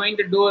Kaizena is going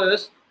to do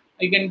is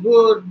you can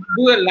do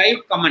a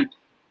live comment.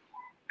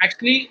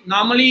 Actually,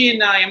 normally in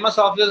MS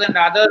Office and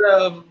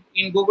other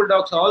in Google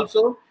Docs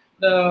also,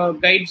 the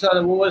guides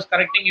or who is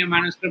correcting your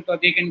manuscript, or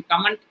they can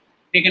comment,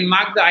 they can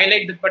mark the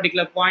highlight that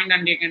particular point,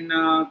 and they can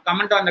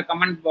comment on the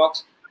comment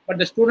box. But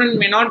the student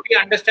may not be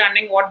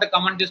understanding what the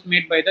comment is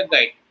made by the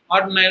guide,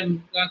 or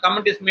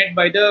comment is made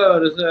by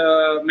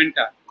the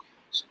mentor.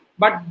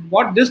 But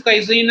what this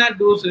Kaizena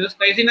does is,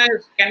 Kaizena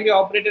can be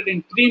operated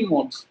in 3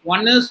 modes.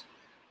 One is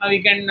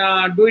we can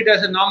do it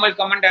as a normal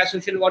comment as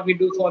usual, what we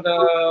do for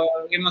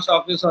the MS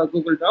Office or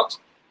Google Docs.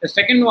 The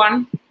second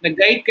one, the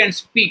guide can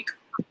speak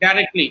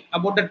directly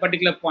about that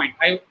particular point.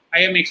 I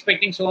am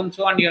expecting so and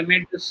so, and you have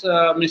made this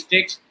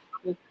mistakes.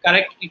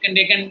 Correct.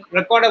 They can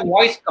record a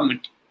voice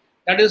comment.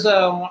 That is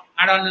a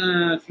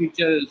add-on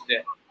feature is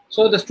there.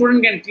 So the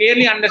student can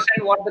clearly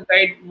understand what the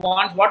guide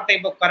wants, what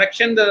type of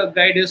correction the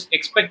guide is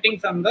expecting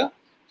from the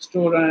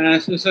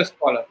student, research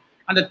scholar.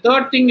 And the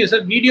third thing is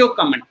a video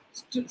comment.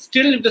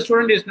 Still, if the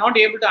student is not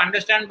able to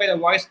understand by the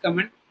voice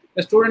comment,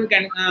 the student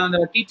can,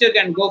 the teacher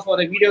can go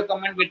for a video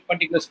comment with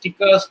particular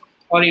stickers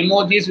or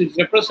emojis which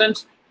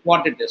represents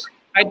what it is.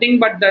 I think,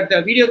 but that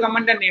the video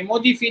comment and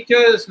emoji feature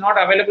is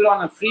not available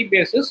on a free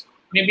basis,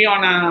 maybe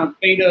on a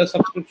paid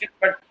subscription.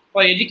 But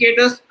for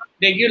educators,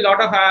 they give a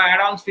lot of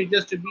add-ons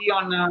features to be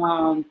on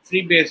a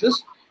free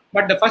basis.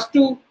 But the first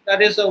two,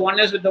 that is one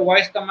is with the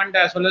voice comment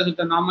as well as with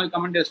the normal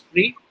comment, is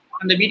free.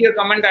 And the video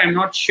comment, I'm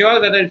not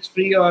sure whether it's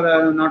free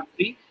or not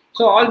free.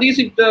 So all these,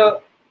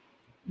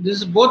 this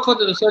is both for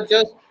the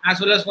researchers as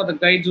well as for the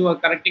guides who are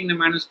correcting the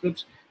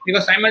manuscripts,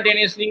 because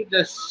simultaneously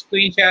the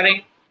screen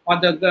sharing or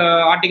the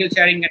article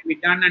sharing can be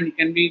done, and it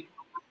can be,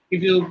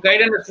 if you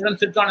guide and the student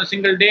sits on a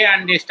single day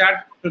and they start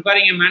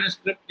preparing a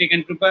manuscript, they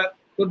can prepare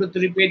 2 to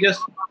 3 pages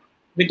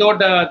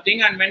without a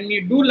thing. And when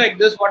you do like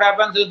this, what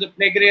happens is the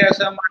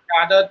plagiarism and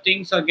other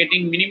things are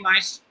getting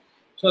minimized,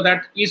 so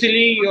that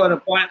easily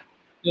your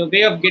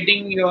way of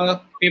getting your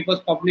papers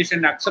published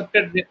and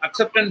accepted, the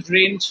acceptance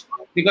range,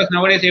 because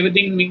nowadays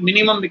everything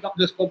minimum becomes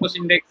the Scopus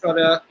Index or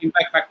a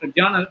impact factor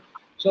journal.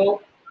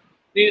 So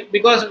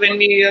because when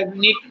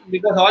we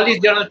because all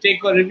these journals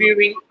take for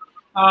reviewing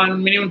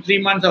on minimum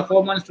 3 months or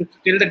 4 months to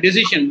till the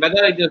decision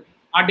whether the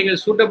article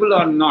is suitable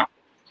or not.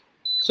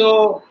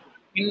 So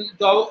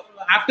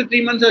after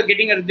 3 months of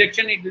getting a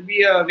rejection, it will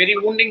be very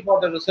wounding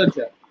for the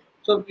researcher.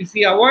 So if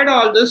we avoid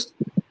all this,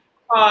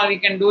 we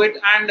can do it.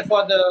 And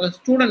for the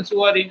students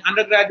who are in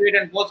undergraduate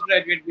and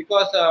postgraduate,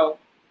 because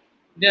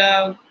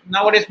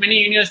nowadays many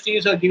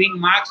universities are giving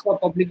marks for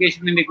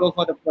publication when they go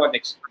for the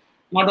projects,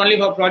 not only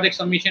for project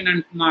submission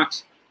and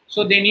marks.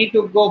 So they need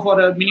to go for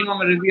a minimum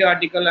review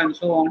article and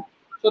so on.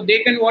 So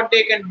they can, what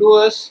they can do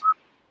is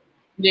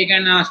they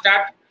can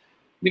start,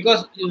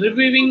 because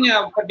reviewing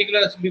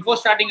particular, before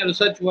starting a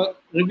research work,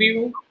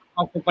 review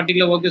of a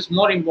particular work is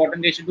more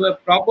important. They should do a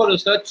proper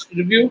research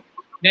review,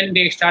 then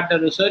they start the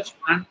research.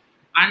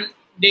 And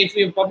if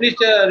you publish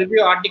a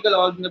review article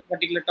on the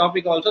particular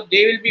topic also,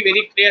 they will be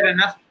very clear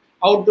enough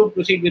how to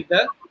proceed with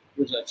the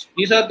research.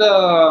 These are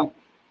the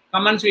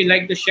comments we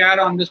like to share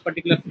on this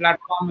particular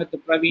platform with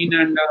Praveen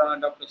and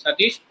Dr.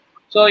 Satish.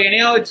 So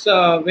anyhow, it's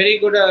a very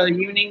good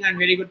evening and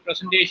very good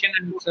presentation,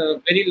 and it's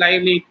a very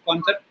lively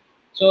concept.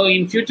 So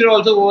in future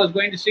also, who is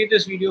going to see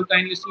this video,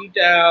 kindly see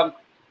it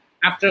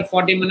after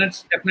 40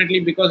 minutes, definitely,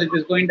 because it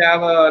is going to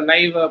have a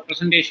live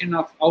presentation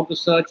of how to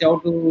search, how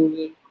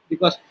to,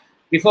 because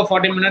before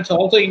 40 minutes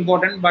also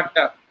important, but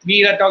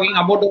we are talking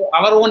about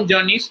our own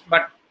journeys,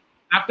 but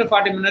after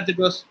 40 minutes, it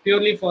was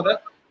purely for the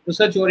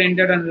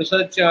research-oriented and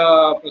research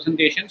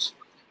presentations.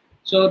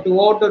 So to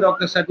over to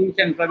Dr. Satish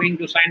and Praveen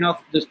to sign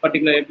off this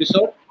particular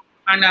episode.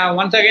 And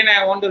once again,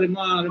 I want to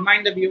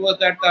remind the viewers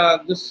that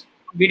this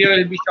video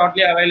will be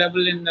shortly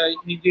available in the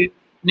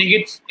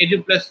Nigit's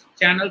EduPlus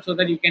channel, so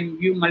that you can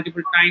view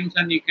multiple times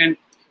and you can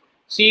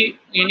see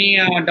any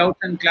doubts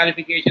and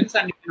clarifications.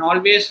 And you can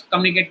always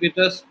communicate with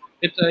us,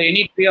 with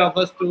any three of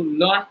us, to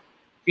learn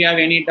if you have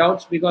any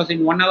doubts, because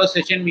in 1 hour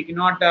session we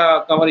cannot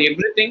cover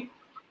everything.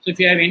 So if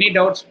you have any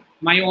doubts,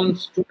 my own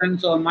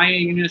students or my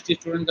university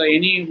students or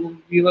any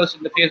viewers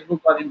in the Facebook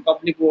or in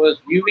public who is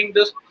viewing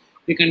this,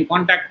 you can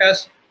contact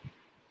us.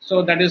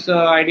 So that is the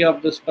idea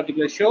of this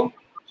particular show.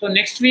 So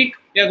next week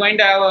we are going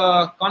to have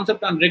a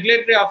concept on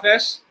regulatory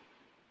affairs.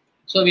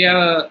 So we have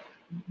a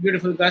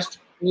beautiful guest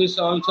who is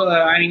also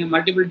having a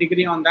multiple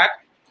degree on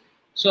that.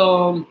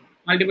 So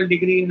multiple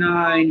degree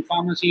in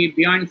pharmacy,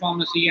 beyond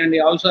pharmacy, and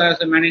he also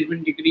has a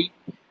management degree.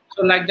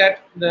 So like that,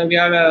 we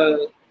have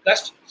a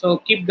guest. So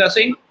keep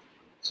guessing.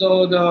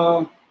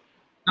 So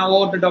now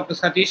over to Dr.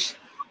 Satish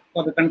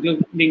for the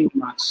concluding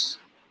remarks.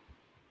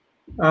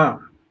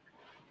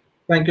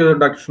 Thank you,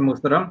 Dr.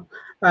 Mustaram.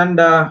 And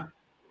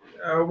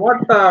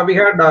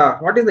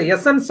what is the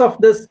essence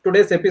of this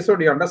today's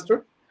episode? You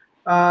understood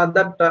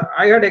that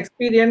I had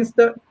experienced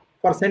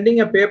for sending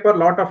a paper,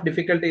 lot of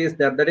difficulties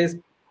there. That is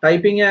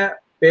typing a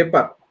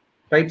paper,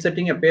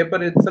 typesetting a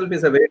paper itself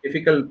is a very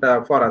difficult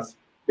for us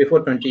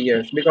before 20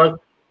 years, because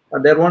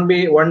there won't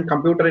be one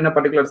computer in a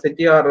particular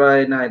city or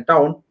in a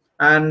town,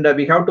 and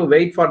we have to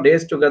wait for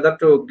days together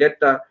to get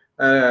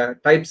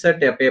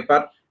typeset a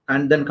paper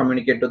and then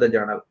communicate to the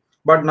journal.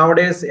 But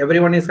nowadays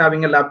everyone is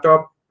having a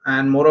laptop,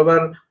 and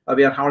moreover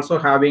we are also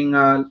having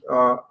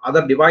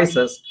other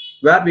devices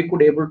where we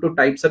could able to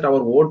typeset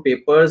our own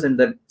papers in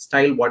the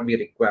style what we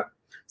require.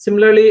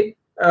 Similarly,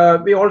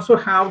 we also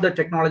have the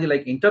technology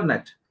like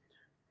internet.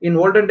 In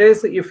olden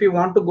days, if you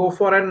want to go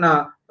for an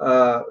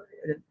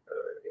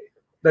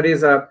that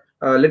is a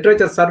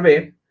literature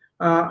survey,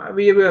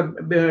 we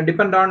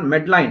depend on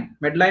Medline.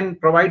 Medline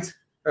provides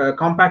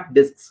compact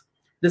discs.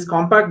 This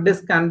compact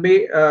disc can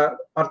be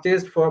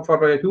purchased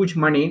for a huge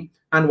money,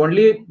 and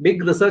only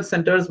big research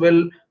centers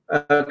will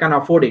can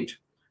afford it.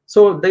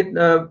 So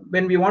that,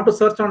 when we want to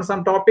search on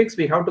some topics,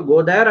 we have to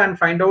go there and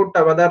find out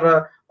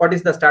whether what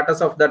is the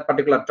status of that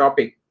particular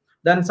topic.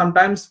 Then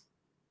sometimes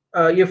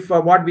if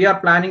what we are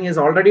planning is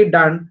already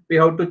done, we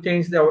have to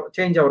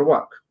change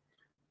our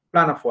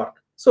plan of work.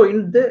 So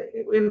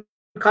in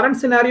current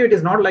scenario, it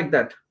is not like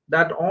that.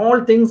 That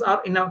all things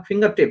are in our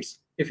fingertips.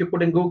 If you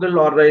put in Google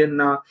or in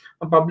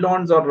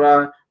Publons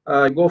or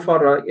go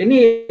for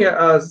any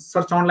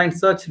search online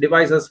search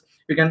devices,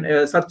 you can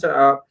search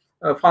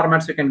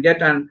formats you can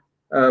get, and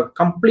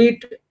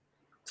complete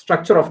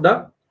structure of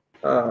the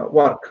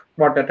work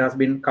what that has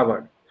been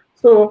covered.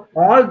 So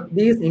all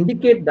these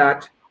indicate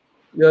that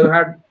you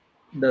had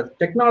the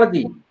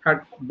technology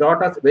had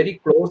brought us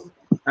very close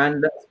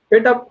and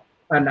sped up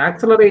and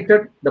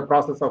accelerated the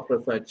process of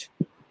research.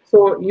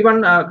 So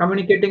even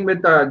communicating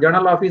with the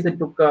journal office, it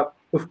took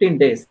 15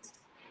 days.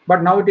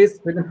 But now it is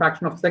within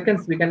fraction of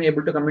seconds, we can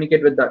able to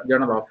communicate with the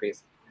journal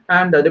office.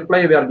 And the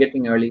reply we are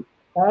getting early.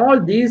 All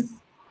these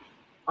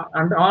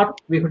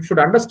we should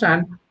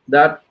understand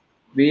that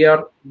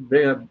the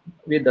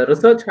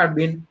research had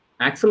been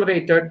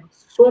accelerated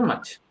so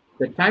much.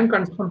 The time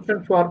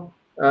consumption for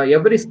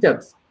every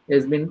steps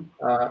has been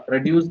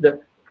reduced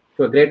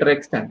to a greater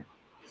extent.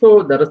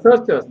 So the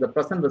researchers, the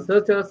present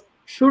researchers,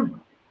 should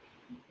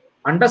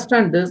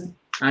understand this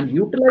and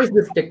utilize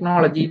this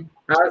technology.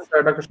 As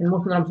Dr.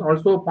 Shinmusundaram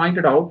also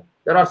pointed out,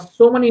 there are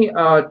so many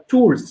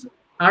tools,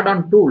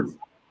 add-on tools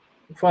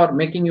for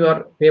making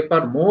your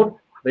paper more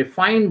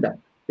refined.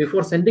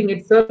 Before sending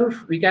itself,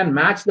 we can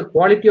match the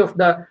quality of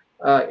the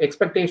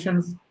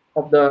expectations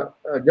of the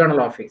journal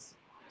office.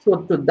 So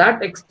to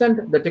that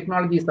extent, the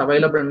technology is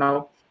available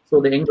now. So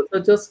the young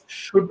researchers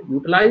should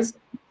utilize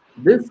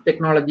these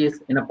technologies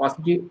in a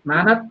positive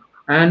manner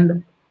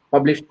and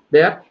publish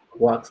their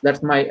works.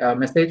 That's my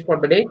message for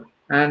the day.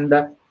 And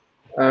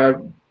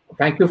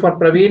thank you for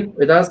Praveen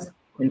with us.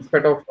 In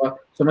spite of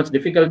so much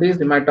difficulties,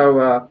 you might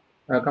have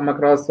come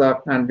across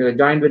and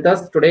joined with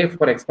us today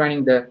for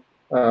explaining the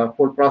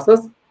whole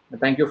process.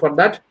 Thank you for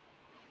that.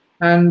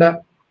 And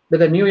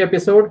with a new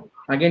episode,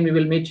 again, we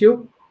will meet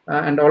you.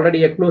 And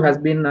already a clue has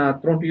been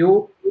thrown to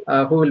you,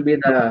 who will be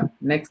the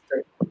next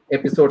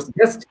episode's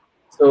guest.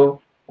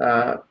 So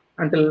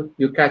until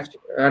we catch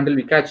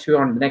you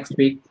on the next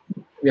week,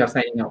 we are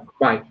signing off.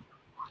 Bye.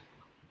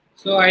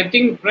 So I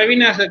think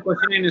Praveen has a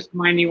question in his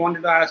mind. He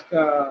wanted to ask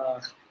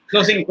a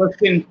closing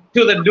question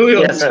to the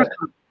duo. Yes, sir.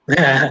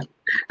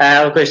 I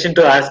have a question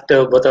to ask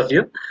to both of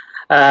you.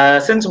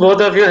 Since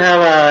both of you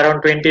have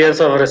around 20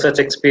 years of research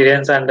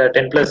experience and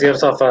 10 plus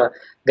years of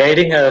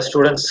guiding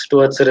students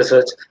towards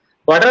research,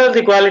 what are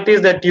the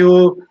qualities that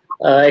you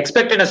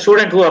expect in a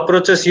student who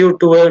approaches you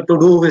to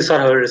do his or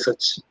her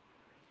research?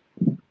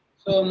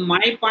 So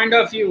my point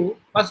of view,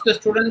 first the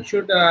student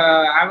should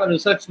have a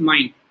research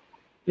mind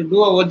to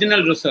do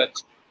original research.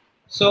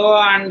 So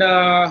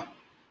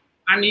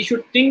and he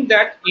should think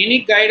that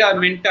any guide or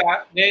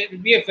mentor, there will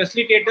be a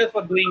facilitator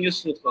for doing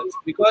his research,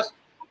 because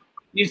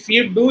if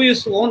you do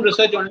his own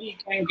research only, he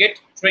can get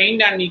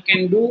trained and he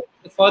can do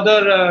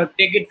further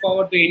take it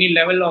forward to any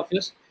level of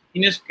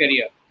in his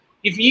career.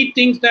 If he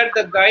thinks that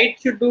the guide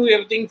should do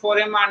everything for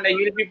him and he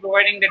will be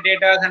providing the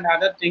data and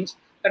other things,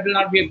 that will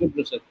not be a good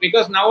research.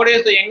 Because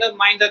nowadays the younger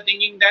minds are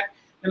thinking that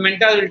the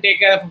mentor will take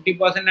care of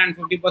 50% and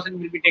 50%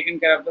 will be taken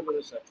care of the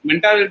research.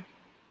 Mentor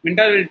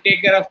will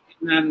take care of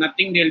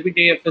nothing. They will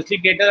be a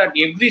facilitator at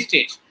every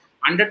stage.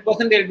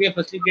 100% they will be a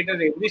facilitator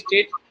at every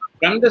stage.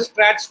 From the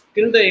scratch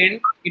till the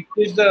end, it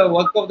is the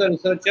work of the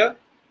researcher,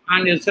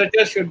 and the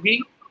researcher should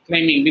be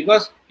claiming,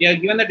 because they are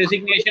given the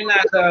designation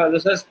as a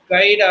research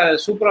guide,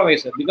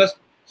 supervisor, because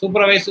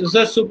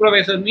research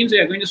supervisor means we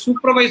are going to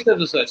supervise the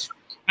research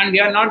and we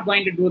are not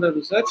going to do the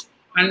research,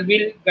 and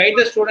we'll guide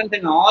the students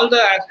in all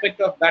the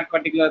aspect of that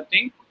particular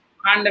thing.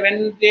 And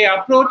when they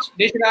approach,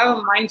 they should have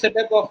a mindset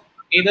of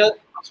either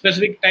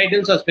specific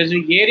titles or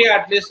specific area,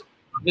 at least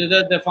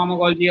whether the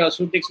pharmacology or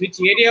zootics, which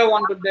area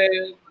wanted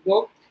they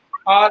go.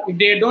 Or if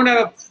they don't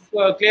have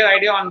a clear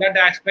idea on that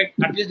aspect,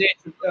 at least they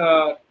should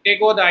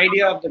take over the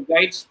idea of the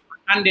guides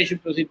and they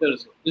should proceed the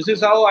research. This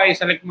is how I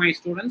select my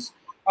students.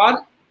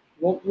 Or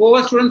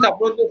whoever students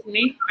approach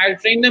me, I'll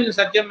train them in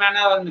such a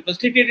manner and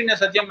facilitate in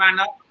such a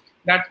manner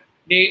that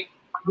they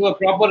do a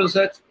proper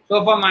research.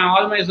 So far,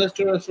 all my research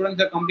students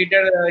have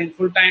completed in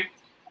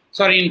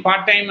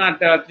part-time at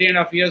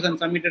 3.5 years and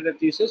submitted a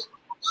thesis.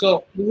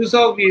 So this is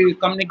how we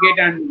communicate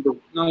and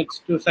do. Now it's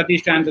to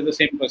Satish to answer the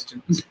same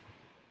question.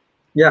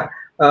 Yeah,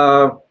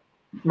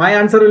 my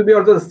answer will be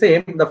also the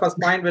same. The first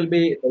point will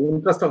be the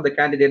interest of the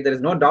candidate. There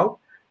is no doubt.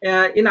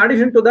 In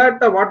addition to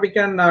that, what we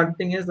can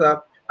think is,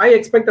 I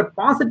expect a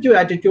positive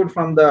attitude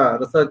from the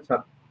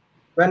researcher.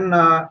 When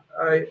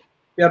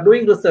we are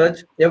doing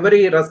research,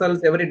 every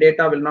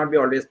data will not be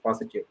always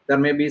positive. There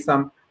may be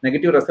some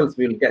negative results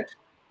we will get.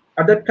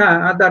 At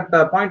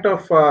that point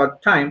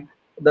of time,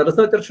 the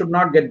researcher should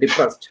not get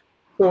depressed.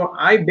 So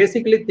I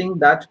basically think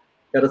that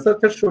the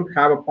researcher should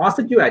have a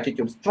positive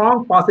attitude.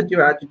 Strong positive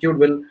attitude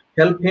will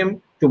help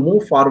him to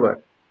move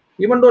forward.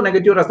 Even though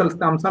negative results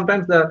come,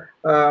 sometimes the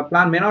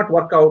plan may not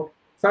work out.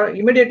 So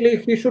immediately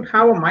he should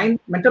have a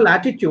mental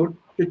attitude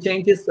to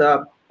change his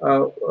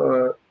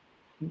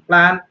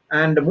plan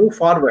and move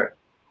forward.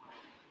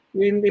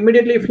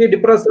 Immediately, if he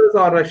depresses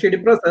or she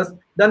depresses,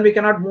 then we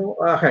cannot move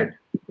ahead.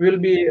 We will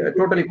be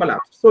totally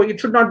collapsed. So it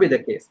should not be the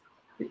case.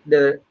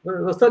 The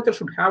researcher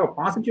should have a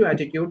positive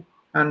attitude,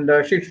 and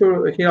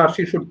he or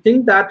she should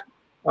think that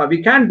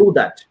we can do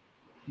that.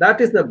 That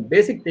is the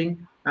basic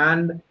thing,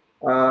 and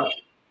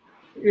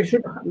you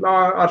should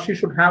or she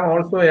should have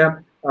also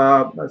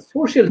a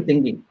social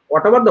thinking.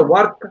 Whatever the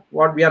work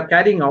what we are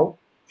carrying out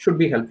should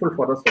be helpful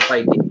for the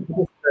society.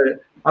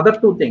 Other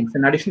two things,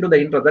 in addition to the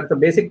interest, that's the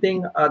basic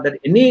thing that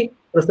any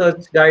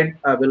research guide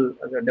will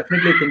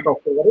definitely think of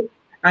over it.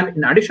 And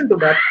in addition to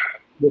that,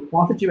 the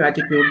positive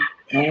attitude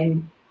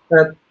and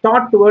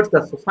thought towards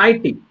the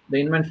society, the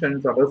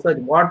inventions or research,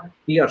 what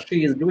he or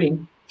she is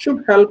doing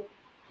should help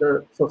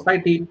the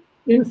society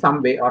in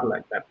some way or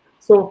like that.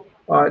 So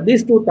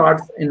these two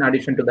thoughts, in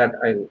addition to that,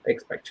 I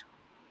expect.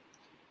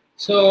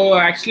 So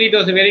actually, it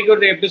was a very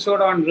good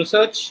episode on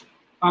research,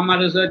 pharma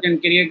research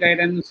and career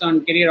guidance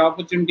on career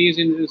opportunities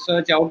in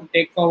research, how to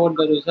take forward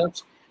the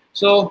research.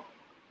 So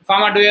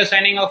Pharma, we are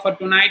signing off for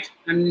tonight,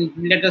 and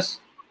let us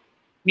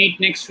meet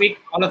next week.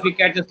 All of you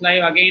catch us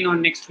live again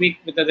on next week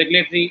with the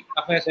regulatory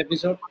affairs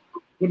episode.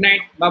 Good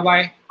night.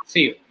 Bye-bye.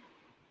 See you.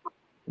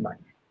 Bye.